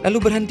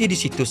 lalu berhenti di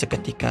situ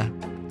seketika.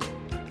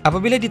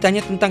 Apabila ditanya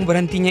tentang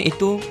berhentinya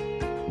itu,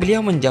 beliau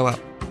menjawab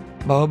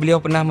bahawa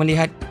beliau pernah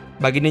melihat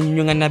baginda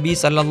junjungan Nabi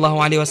sallallahu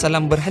alaihi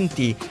wasallam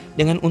berhenti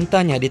dengan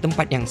untanya di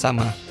tempat yang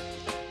sama.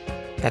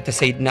 Kata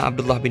Sayyidina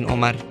Abdullah bin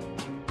Umar,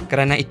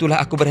 kerana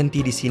itulah aku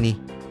berhenti di sini,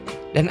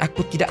 dan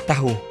aku tidak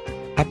tahu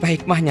apa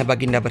hikmahnya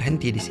baginda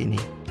berhenti di sini.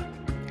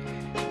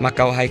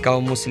 Maka wahai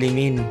kaum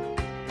muslimin,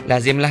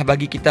 lazimlah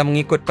bagi kita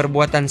mengikut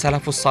perbuatan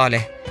salafus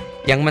saleh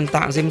yang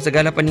mentakzim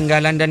segala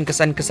peninggalan dan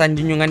kesan-kesan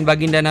junjungan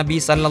baginda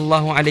Nabi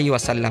sallallahu alaihi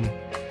wasallam.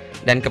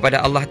 Dan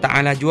kepada Allah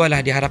Ta'ala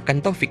jualah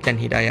diharapkan taufik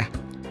dan hidayah.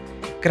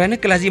 Kerana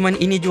kelaziman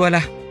ini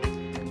jualah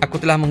aku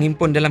telah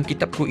menghimpun dalam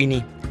kitabku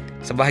ini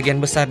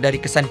sebahagian besar dari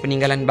kesan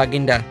peninggalan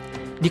baginda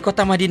di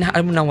kota Madinah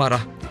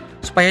Al-Munawwarah,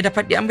 supaya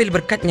dapat diambil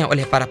berkatnya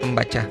oleh para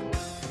pembaca.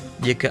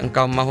 Jika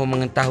engkau mahu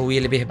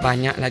mengetahui lebih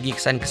banyak lagi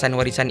kesan-kesan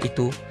warisan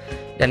itu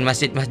dan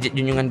masjid-masjid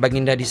junjungan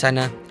baginda di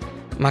sana,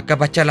 maka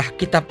bacalah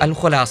kitab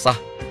Al-Khulasah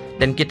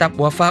dan kitab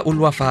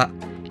Wafa'ul Wafa,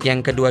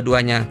 yang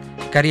kedua-duanya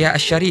karya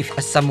Asy-Syarif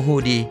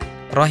As-Samhudi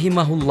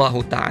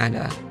rahimahullahu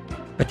ta'ala.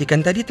 Petikan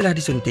tadi telah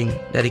disunting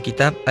dari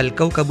kitab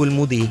Al-Kawkabul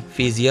Mudhi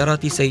fi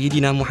Ziyarati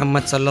Sayyidina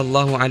Muhammad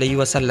sallallahu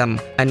alaihi wasallam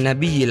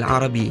An-Nabiyil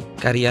Arabi,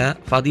 karya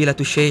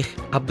Fadilatul Syekh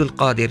Abdul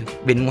Qadir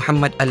bin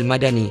Muhammad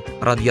Al-Madani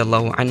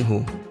radhiyallahu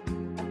anhu.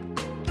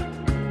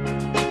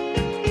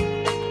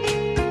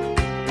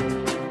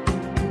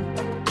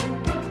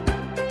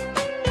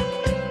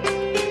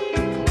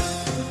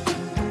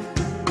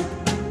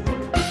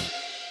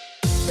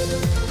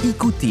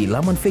 Ikuti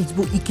laman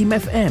Facebook IKIM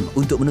FM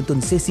untuk menonton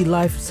sesi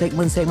live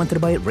segmen-segmen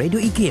terbaik Radio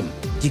IKIM.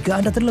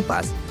 Jika anda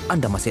terlepas,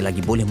 anda masih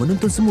lagi boleh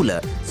menonton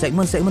semula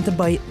segmen-segmen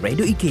terbaik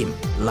Radio IKIM.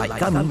 Like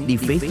kami di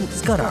Facebook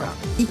sekarang.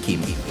 IKIM,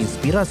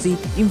 Inspirasi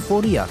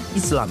Inforia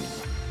Islami.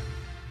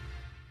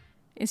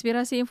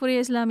 Inspirasi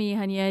Inforia Islami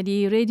hanya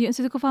di Radio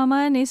Institut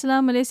Kefahaman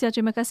Islam Malaysia.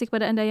 Terima kasih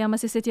kepada anda yang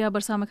masih setia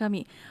bersama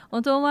kami.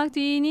 Untuk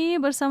waktu ini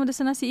bersama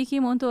Destinasi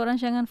IKIM untuk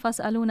rancangan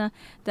Fas'Aluuna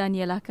dan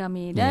ialah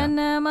kami. Dan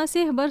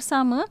masih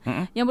bersama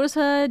yang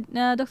berusaha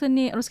Dr.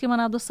 Nik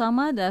Ruskiman Abdul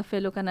Samad,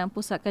 Fellow Kanan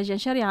Pusat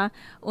Kajian Syariah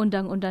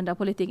Undang-Undang dan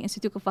Politik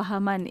Institut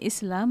Kefahaman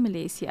Islam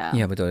Malaysia.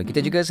 Ya, betul. Kita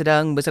juga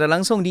sedang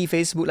bersiaran langsung di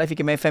Facebook Live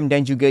IKIM FM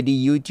dan juga di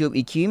YouTube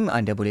IKIM.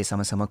 Anda boleh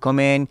sama-sama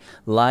komen,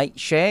 like,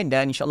 share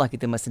dan insyaAllah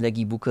kita masih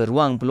lagi buka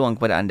ruang peluang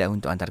kepada anda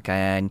untuk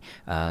hantarkan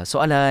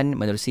soalan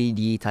menerusi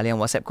di talian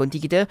WhatsApp konti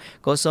kita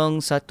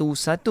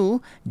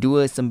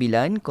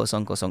 011290040004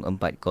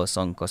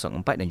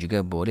 dan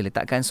juga boleh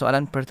letakkan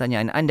soalan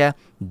pertanyaan anda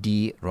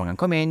di ruangan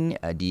komen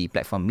di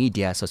platform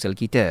media sosial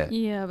kita.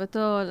 Ya,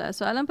 betul.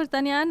 Soalan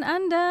pertanyaan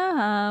anda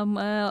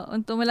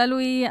untuk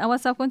melalui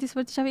WhatsApp konti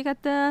seperti Syafiq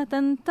kata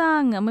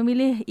tentang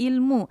memilih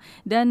ilmu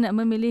dan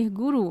memilih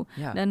guru.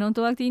 Ya. Dan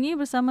untuk waktu ini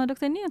bersama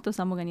Dr. Ni untuk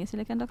sambungannya.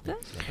 Silakan Doktor.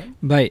 Silakan.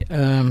 Baik,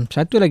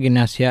 satu lagi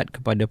nasihat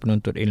kepada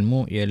penuntut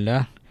ilmu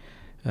ialah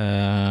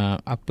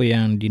apa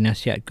yang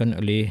dinasihatkan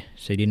oleh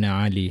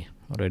Sayyidina Ali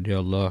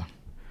radhiyallahu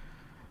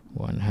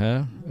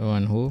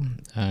anhu,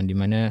 di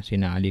mana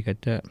Sayyidina Ali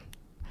kata,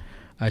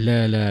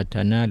 ala la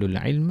tanalul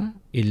ilma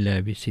illa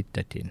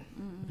bisittatin.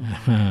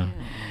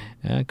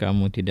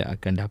 Kamu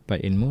tidak akan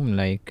dapat ilmu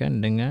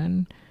melainkan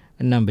dengan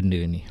 6 benda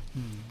ni.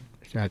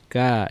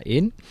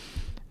 Sakain,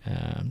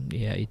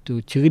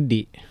 iaitu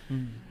cerdik.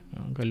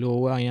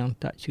 Kalau orang yang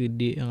tak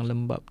cerdik, yang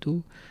lembab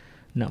tu,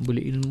 nak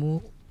boleh ilmu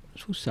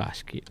susah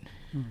sikit.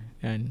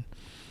 Kan?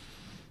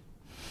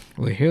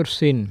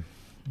 Wahirsin,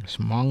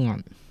 semangat,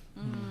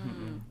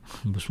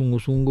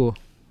 bersungguh-sungguh,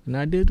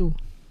 kena ada tu.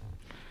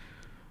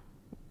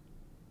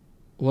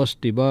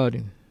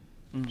 Wastibarin,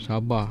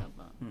 sabar,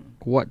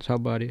 kuat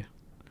sabar dia.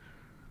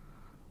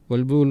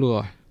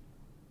 Walbulghah,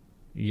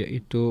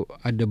 iaitu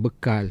ada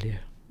bekal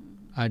dia,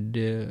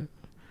 ada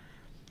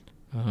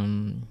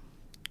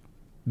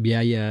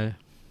biaya,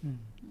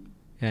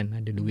 kan,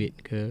 ada duit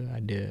ke,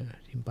 ada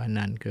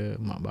simpanan ke,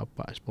 mak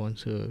bapak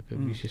sponsor ke,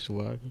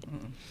 beasiswa ke.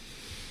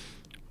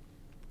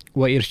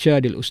 Wa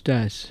irsyadil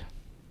ustaz,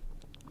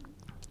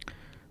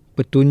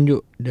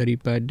 petunjuk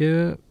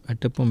daripada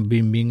ataupun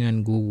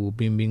bimbingan guru,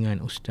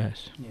 bimbingan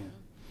ustaz.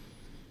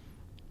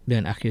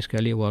 Dan akhir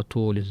sekali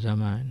watul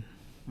zaman,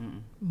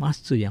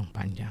 masa yang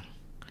panjang.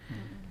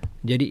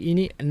 Jadi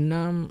ini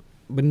 6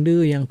 benda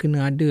yang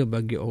kena ada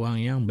bagi orang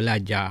yang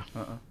belajar.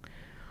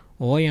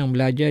 Orang yang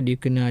belajar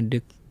dia kena ada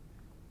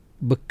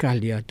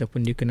bekal dia,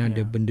 ataupun dia kena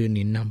ada benda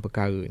ni, 6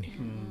 perkara ni.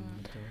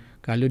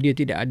 Kalau dia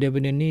tidak ada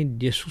benda ni,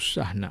 dia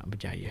susah nak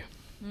berjaya.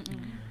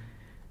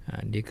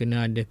 Dia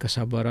kena ada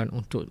kesabaran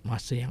untuk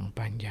masa yang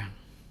panjang.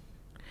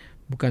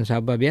 Bukan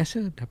sabar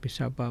biasa, tapi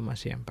sabar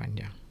masa yang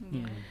panjang.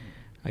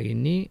 Hari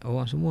ni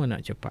orang semua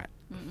nak cepat.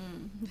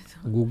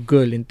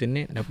 Google,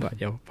 internet, dapat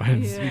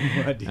jawapan.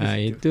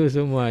 Itu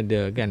semua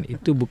ada, kan.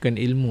 Itu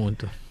bukan ilmu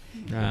tu.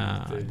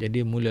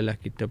 Jadi mulalah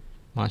kita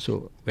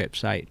masuk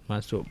website,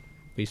 masuk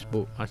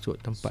Facebook,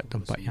 masuk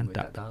tempat-tempat yang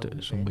tak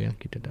tahu, sumber yang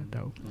kita tak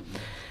tahu.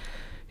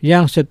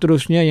 Yang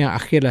seterusnya, yang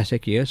akhirlah saya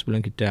kira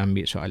sebelum kita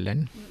ambil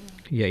soalan,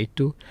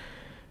 iaitu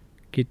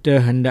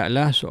kita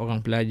hendaklah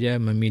seorang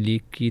pelajar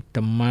memiliki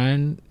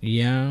teman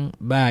yang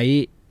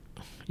baik,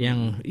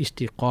 yang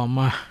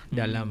istiqamah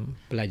dalam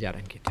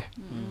pelajaran kita.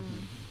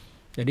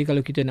 Jadi kalau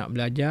kita nak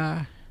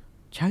belajar,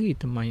 cari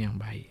teman yang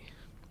baik.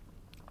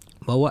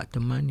 Bawa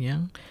teman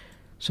yang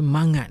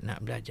semangat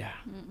nak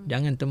belajar.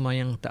 Jangan teman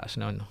yang tak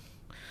senonoh.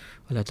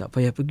 Alah, tak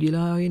payah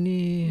pergilah hari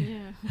ni.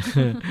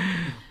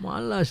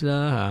 Malas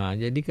lah.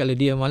 Jadi kalau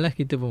dia malas,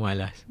 kita pun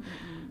malas.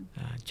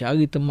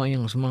 Cari teman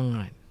yang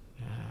semangat,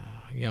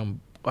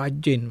 yang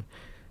rajin,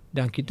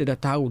 dan kita dah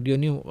tahu dia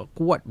ni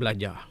kuat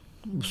belajar,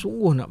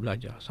 sungguh nak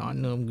belajar,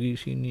 sana pergi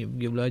sini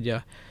pergi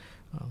belajar.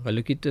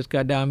 Kalau kita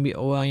sekadar ambil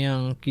orang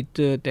yang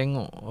kita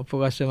tengok apa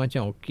rasa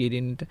macam okey,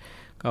 dia ni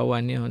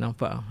kawan ni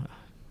nampak,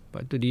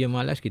 lepas tu dia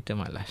malas, kita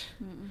malas.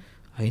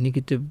 Hari ni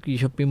kita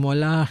pergi shopping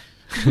mall lah.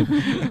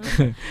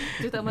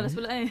 Itu tak malas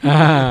pula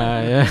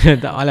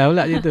Tak malas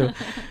pula itu.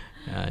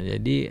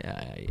 Jadi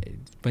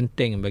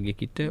penting bagi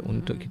kita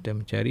untuk kita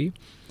mencari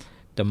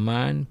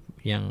teman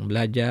yang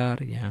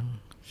belajar, yang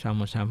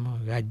sama-sama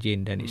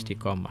rajin dan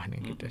istiqamah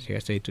dengan kita. Saya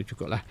rasa itu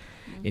cukuplah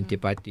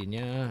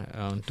intipatinya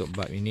untuk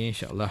bab ini.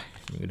 InsyaAllah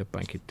minggu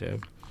depan kita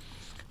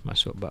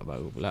masuk bab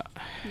baru pula.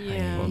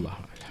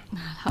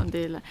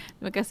 Alhamdulillah.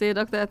 Terima kasih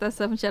Doktor atas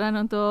pencerahan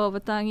untuk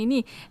petang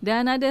ini.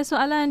 Dan ada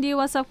soalan di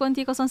WhatsApp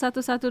konti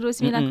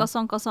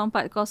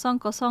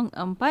 0112900404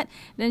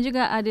 dan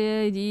juga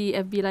ada di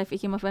FB Live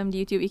IKIM FM,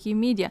 di YouTube IKIM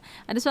Media.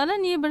 Ada soalan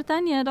ni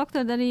bertanya,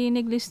 Doktor dari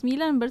Negeri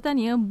 9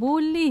 bertanya,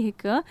 boleh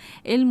ke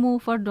ilmu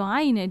fardu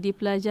ain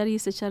dipelajari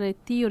secara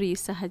teori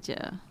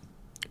sahaja?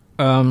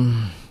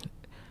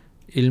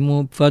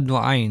 Ilmu fardu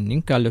ain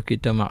ni kalau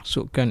kita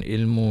maksudkan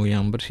ilmu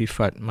yang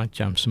bersifat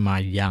macam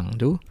semayang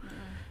tu,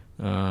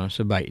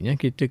 sebaiknya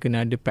kita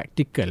kena ada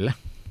praktikal lah.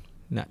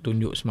 Nak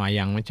tunjuk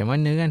semayang macam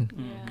mana kan.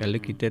 Kalau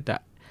kita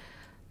tak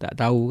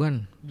tahu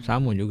kan.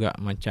 Sama juga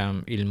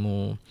macam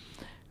ilmu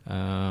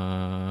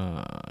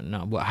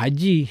nak buat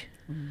haji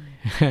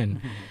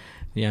kan.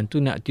 Yang tu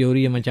nak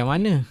teori macam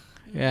mana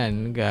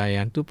kan.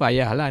 Yang tu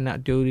payahlah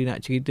nak teori,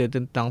 nak cerita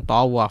tentang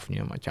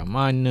tawafnya macam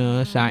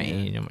mana,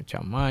 sa'inya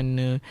macam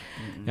mana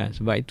kan.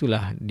 Sebab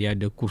itulah dia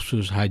ada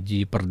kursus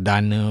haji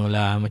perdana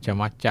lah,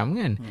 macam-macam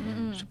kan,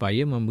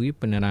 supaya memberi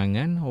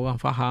penerangan, orang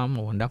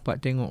faham, orang dapat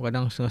tengok.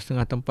 Kadang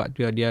setengah-setengah tempat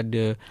tu dia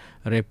ada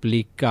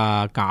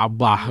replika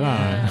Kaabah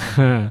kan.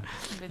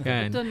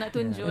 Betul nak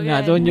tunjuk kan.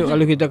 Nak tunjuk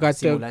kalau kita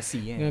kata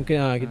simulasi kan.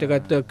 Kita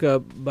kata ke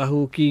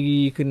bahu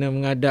kiri kena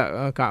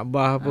menghadap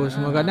Kaabah apa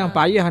semua, kadang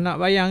payah nak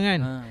bayang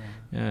kan.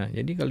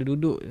 Jadi kalau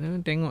duduk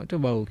tengok tu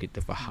baru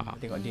kita faham.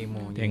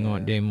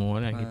 Tengok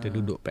demo lah. Kita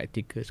duduk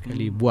praktikal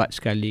sekali, buat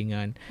sekali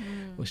dengan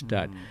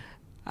ustaz.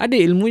 Ada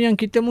ilmu yang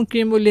kita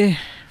mungkin boleh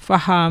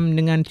faham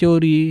dengan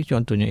teori,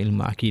 contohnya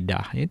ilmu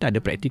akidah. Ini tak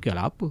ada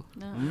praktikal apa.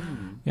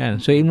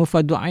 Kan? So ilmu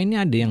fardu ain ni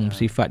ada yang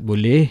sifat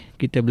boleh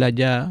kita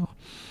belajar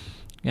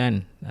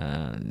kan.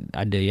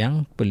 Ada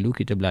yang perlu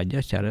kita belajar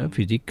secara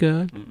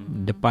fizikal,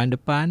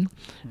 depan-depan.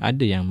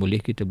 Ada yang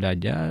boleh kita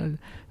belajar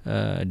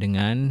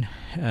dengan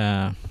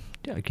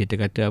kita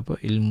kata apa,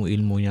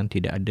 ilmu-ilmu yang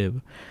tidak ada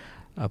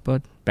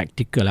apa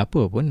praktikal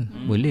apa pun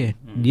boleh.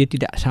 Dia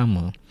tidak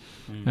sama.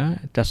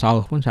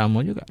 Tasawuf pun sama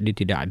juga. Dia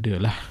tidak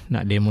ada lah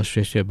nak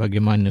demonstrasi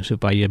bagaimana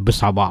supaya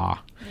bersabar.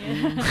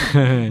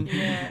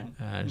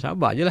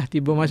 Sabar je lah.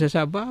 Tiba masa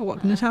sabar, awak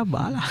kena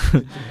sabar lah.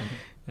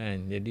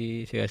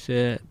 Jadi saya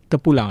rasa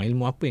terpulang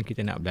ilmu apa yang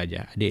kita nak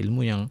belajar. Ada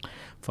ilmu yang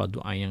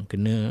fardu ain yang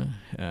kena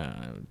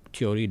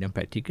teori dan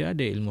praktikal.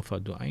 Ada ilmu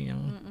fardu ain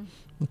yang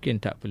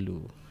mungkin tak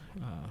perlu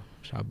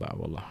sabar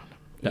wallah.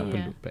 Tak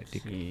perlu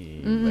praktikal.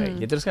 Baik,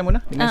 kita teruskan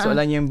Mona dengan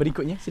soalan yang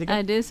berikutnya.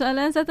 Silakan. Ada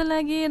soalan satu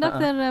lagi,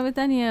 Doktor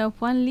bertanya,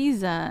 Puan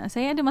Liza,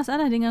 saya ada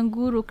masalah dengan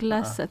guru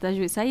kelas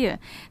tajwid saya.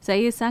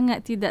 Saya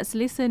sangat tidak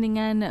selesa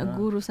dengan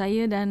guru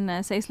saya dan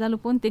saya selalu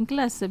ponting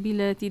kelas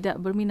bila tidak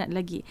berminat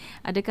lagi.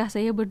 Adakah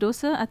saya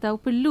berdosa atau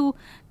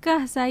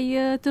perlukah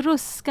saya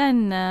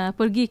teruskan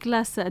pergi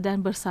kelas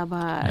dan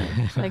bersabar?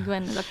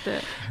 Bagaimana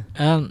Doktor?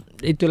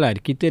 Itulah,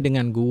 kita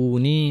dengan guru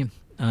ni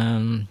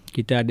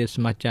kita ada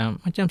macam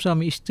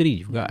suami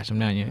isteri juga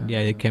sebenarnya.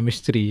 Dia ada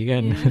chemistry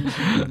kan.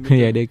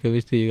 Dia ada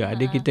chemistry juga.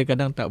 Ada kita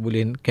kadang tak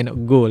boleh, cannot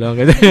go lah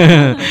kata.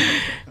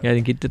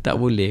 Kan kita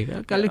tak boleh.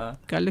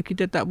 Kalau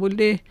kita tak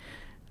boleh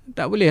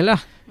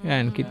lah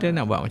kan. Kita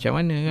nak buat macam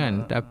mana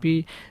kan.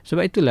 Tapi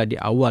sebab itulah di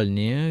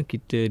awalnya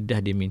kita dah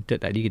diminta,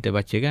 tadi kita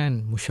baca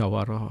kan,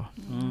 musyawarah.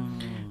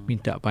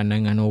 Minta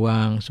pandangan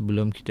orang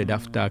sebelum kita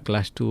daftar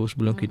kelas tu,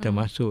 sebelum kita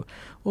masuk.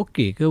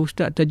 Okey ke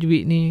ustaz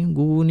tajwid ni,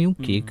 guru ni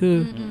okey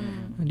ke?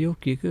 Dia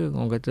okey ke?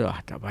 Orang kata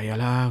tak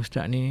payahlah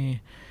ustaz ni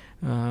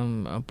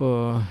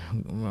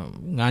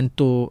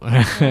ngantuk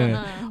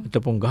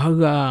ataupun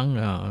garang,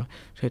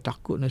 saya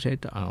takut saya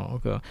tak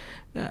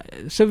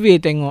survey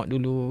tengok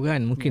dulu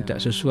kan, mungkin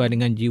tak sesuai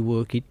dengan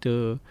jiwa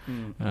kita.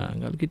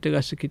 Kalau kita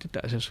rasa kita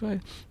tak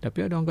sesuai,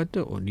 tapi ada orang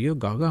kata dia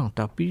garang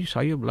tapi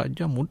saya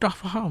belajar mudah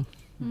faham.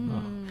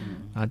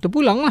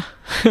 Terpulanglah.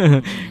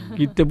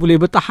 Kita boleh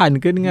bertahan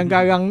ke dengan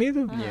garang ni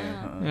tu?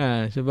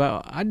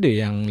 Sebab ada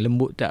yang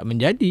lembut tak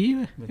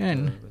menjadi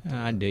kan.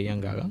 Ada yang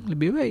garang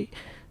lebih baik.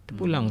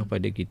 Terpulang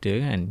kepada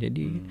kita kan.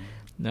 Jadi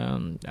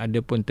ada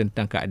pun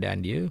tentang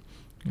keadaan dia,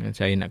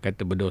 saya nak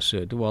kata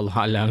berdosa tu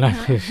wallahualam lah.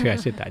 Saya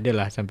rasa tak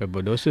adalah sampai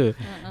berdosa.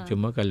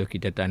 Cuma kalau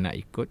kita tak nak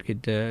ikut,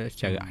 kita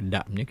secara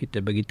adabnya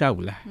kita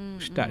beritahulah,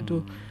 ustaz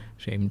tu,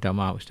 saya minta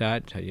maaf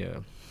ustaz, saya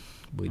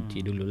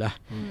berhenti dululah.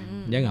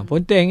 Jangan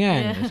ponteng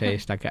kan. Saya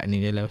setakat ni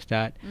je lah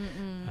ustaz.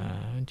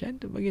 Macam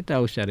tu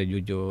beritahu secara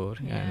jujur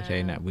kan.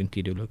 Saya nak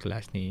berhenti dulu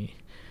kelas ni.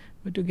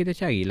 Betul, kita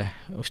carilah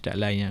ustaz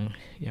lain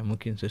yang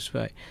mungkin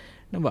sesuai.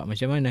 Nak buat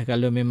macam mana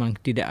kalau memang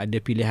tidak ada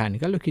pilihan?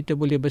 Kalau kita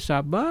boleh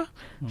bersabar,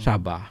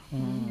 sabar.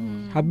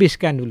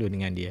 Habiskan dulu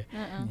dengan dia.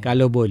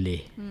 Kalau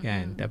boleh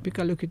kan. Tapi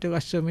kalau kita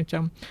rasa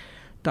macam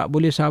tak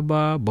boleh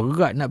sabar,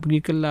 berat nak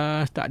pergi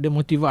kelas, tak ada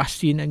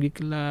motivasi nak pergi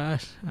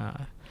kelas,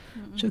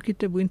 so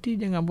kita berhenti,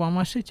 jangan buang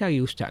masa, cari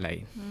ustaz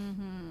lain.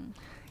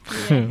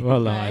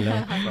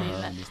 Wallahualam.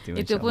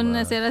 Itu pun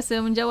saya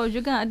rasa menjawab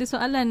juga ada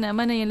soalan,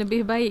 mana yang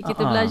lebih baik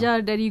kita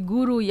belajar dari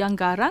guru yang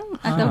garang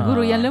atau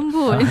guru yang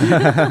lembut.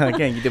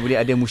 Kan kita boleh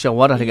ada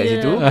musyawarah dekat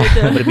situ,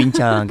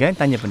 berbincang kan,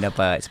 tanya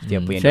pendapat seperti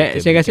apa yang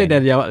saya rasa dah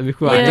jawab lebih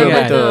kurang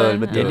kan.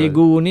 Betul. Jadi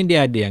guru ni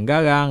dia ada yang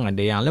garang,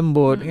 ada yang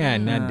lembut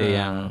kan, ada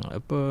yang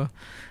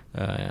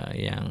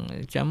yang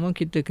macam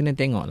kita kena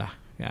tengoklah.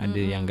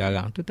 Ada yang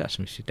garang tu tak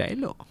semesti tak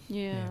elok.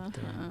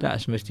 Tak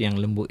semesti yang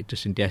lembut itu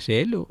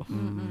sentiasa elok.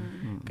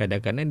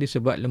 Kadang-kadang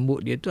disebab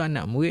lembut dia tu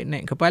anak murid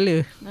naik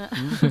kepala.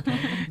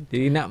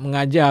 Jadi nak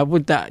mengajar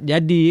pun tak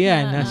jadi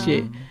kan.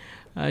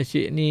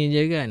 Asyik ni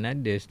je kan.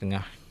 Ada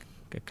setengah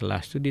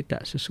kelas tu dia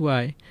tak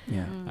sesuai.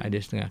 Ada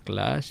setengah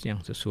kelas yang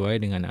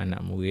sesuai dengan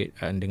anak murid,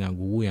 dengan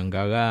guru yang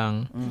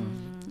garang.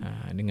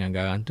 Dengan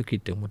garang tu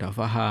kita mudah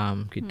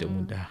faham, kita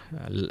mudah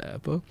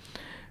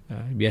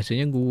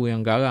biasanya guru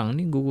yang garang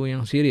ni guru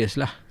yang serius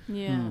lah.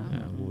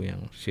 Guru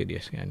yang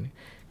serius kan.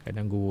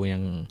 Kadang guru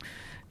yang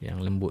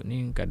lembut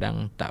ni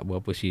kadang tak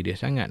berapa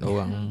serius sangat.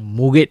 Orang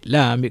murid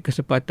lah ambil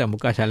kesempatan,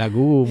 bukan salah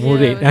guru,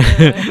 murid.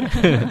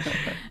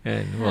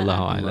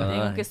 Wallahualam.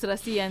 Tengok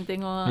keserasian,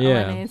 tengok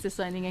mana yang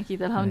sesuai dengan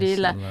kita.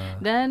 Alhamdulillah.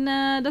 Dan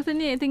Doktor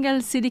ni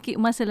tinggal sedikit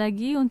masa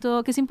lagi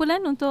untuk kesimpulan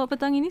untuk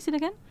petang ini,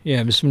 silakan.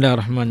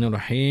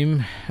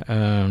 Bismillahirrahmanirrahim.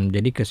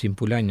 Jadi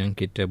kesimpulan yang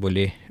kita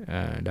boleh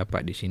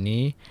dapat di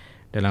sini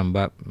dalam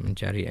bab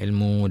mencari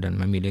ilmu dan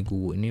memilih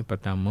guru ini,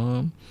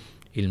 pertama,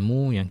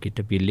 ilmu yang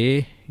kita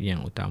pilih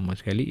yang utama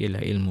sekali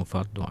ialah ilmu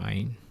fardu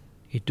ain.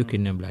 Itu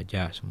kena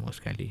belajar semua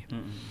sekali.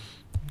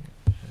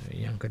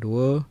 Yang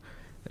kedua,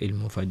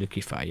 ilmu fardu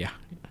kifayah.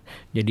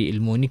 Jadi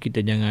ilmu ni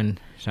kita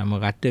jangan sama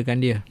ratakan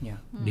dia.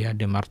 Dia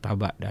ada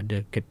martabat,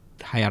 ada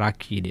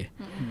hierarki dia.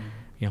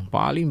 Yang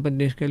paling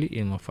penting sekali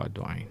ilmu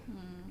fardu ain.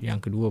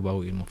 Yang kedua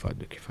baru ilmu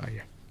fardu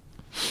kifayah.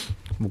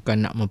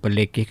 Bukan nak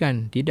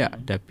memperlekehkan, tidak,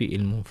 tapi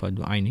ilmu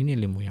fardu ain ini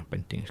ilmu yang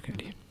penting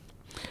sekali.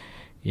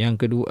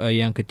 Yang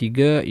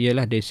ketiga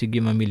ialah dari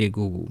segi memilih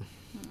guru.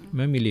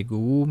 Memilih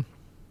guru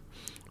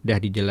dah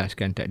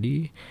dijelaskan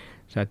tadi.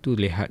 Satu,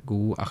 lihat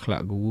guru,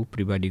 akhlak guru,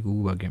 pribadi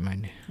guru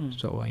bagaimana.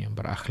 Seorang yang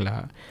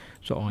berakhlak,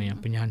 seorang yang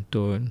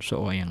penyantun,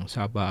 seorang yang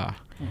sabar,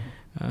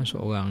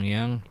 seorang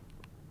yang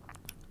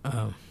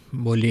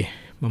boleh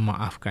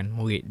memaafkan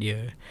murid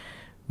dia.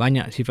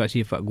 Banyak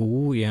sifat-sifat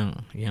guru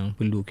yang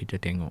perlu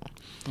kita tengok.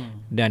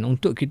 Dan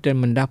untuk kita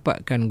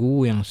mendapatkan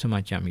guru yang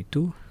semacam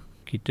itu,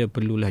 kita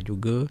perlulah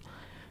juga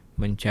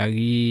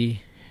mencari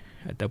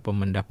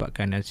ataupun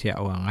mendapatkan nasihat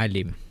orang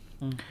alim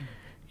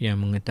yang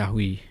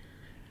mengetahui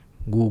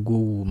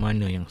guru-guru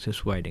mana yang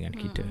sesuai dengan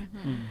kita.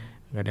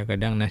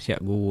 Kadang-kadang nasihat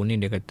guru ni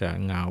dia kata,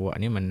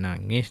 awak ni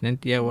menangis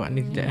nanti awak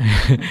ni tak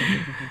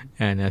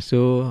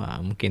so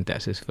mungkin tak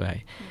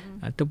sesuai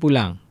atau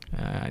pulang.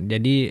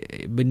 Jadi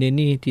benda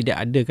ni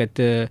tidak ada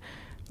kata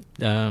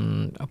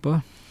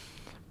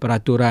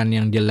peraturan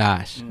yang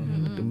jelas.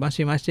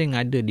 Masing-masing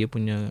ada dia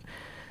punya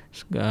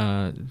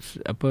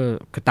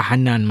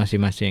ketahanan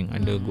masing-masing.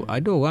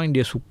 Ada orang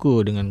dia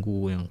suka dengan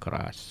guru yang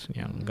keras,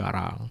 yang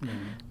garang.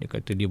 Dia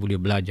kata dia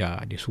boleh belajar,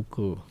 dia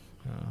suka.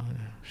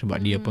 Sebab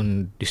dia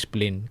pun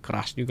disiplin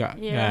keras juga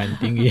kan,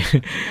 tinggi.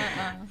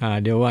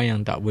 Ada orang yang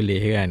tak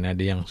boleh kan, ada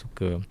yang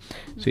suka.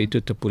 So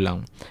itu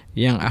terpulang.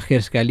 Yang akhir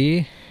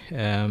sekali,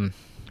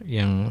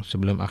 yang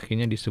sebelum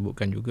akhirnya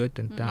disebutkan juga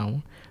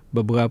tentang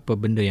beberapa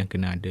benda yang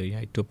kena ada,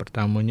 iaitu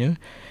pertamanya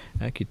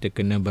kita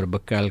kena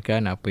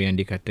berbekalkan apa yang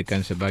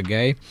dikatakan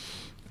sebagai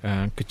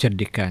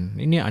kecerdikan.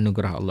 Ini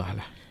anugerah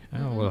Allah lah.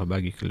 Allah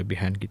bagi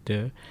kelebihan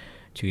kita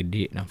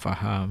cerdik dan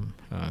faham.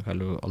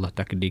 Kalau Allah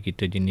takdir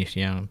kita jenis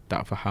yang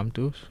tak faham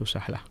tu,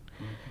 susahlah.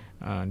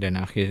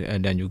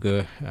 Dan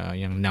juga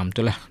yang 6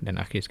 tu lah. Dan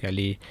akhir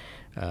sekali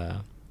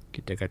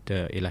kita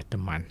kata ialah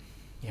teman.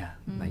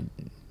 Baik.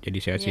 Jadi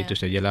saya rasa itu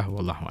sajalah,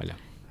 wallahu a'lam.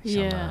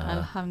 Ya,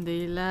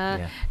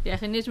 Alhamdulillah. Di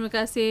akhirnya terima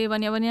kasih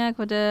banyak-banyak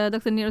kepada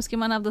Dr. Nir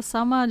Uskiman Abdul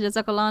Samad.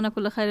 Jazakallahu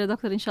kulla khair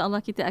Doktor.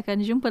 InsyaAllah kita akan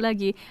jumpa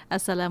lagi.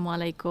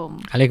 Assalamualaikum.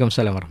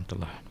 Waalaikumsalam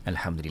warahmatullahi.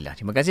 Alhamdulillah.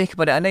 Terima kasih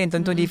kepada anda yang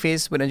tonton di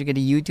Facebook dan juga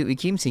di YouTube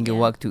IKIM. Sehingga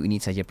waktu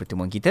ini saja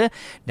pertemuan kita.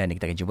 Dan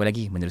kita akan jumpa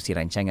lagi menerusi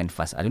rancangan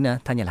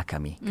Fas'Aluuna Tanyalah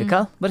Kami.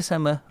 Kekal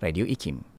bersama Radio IKIM.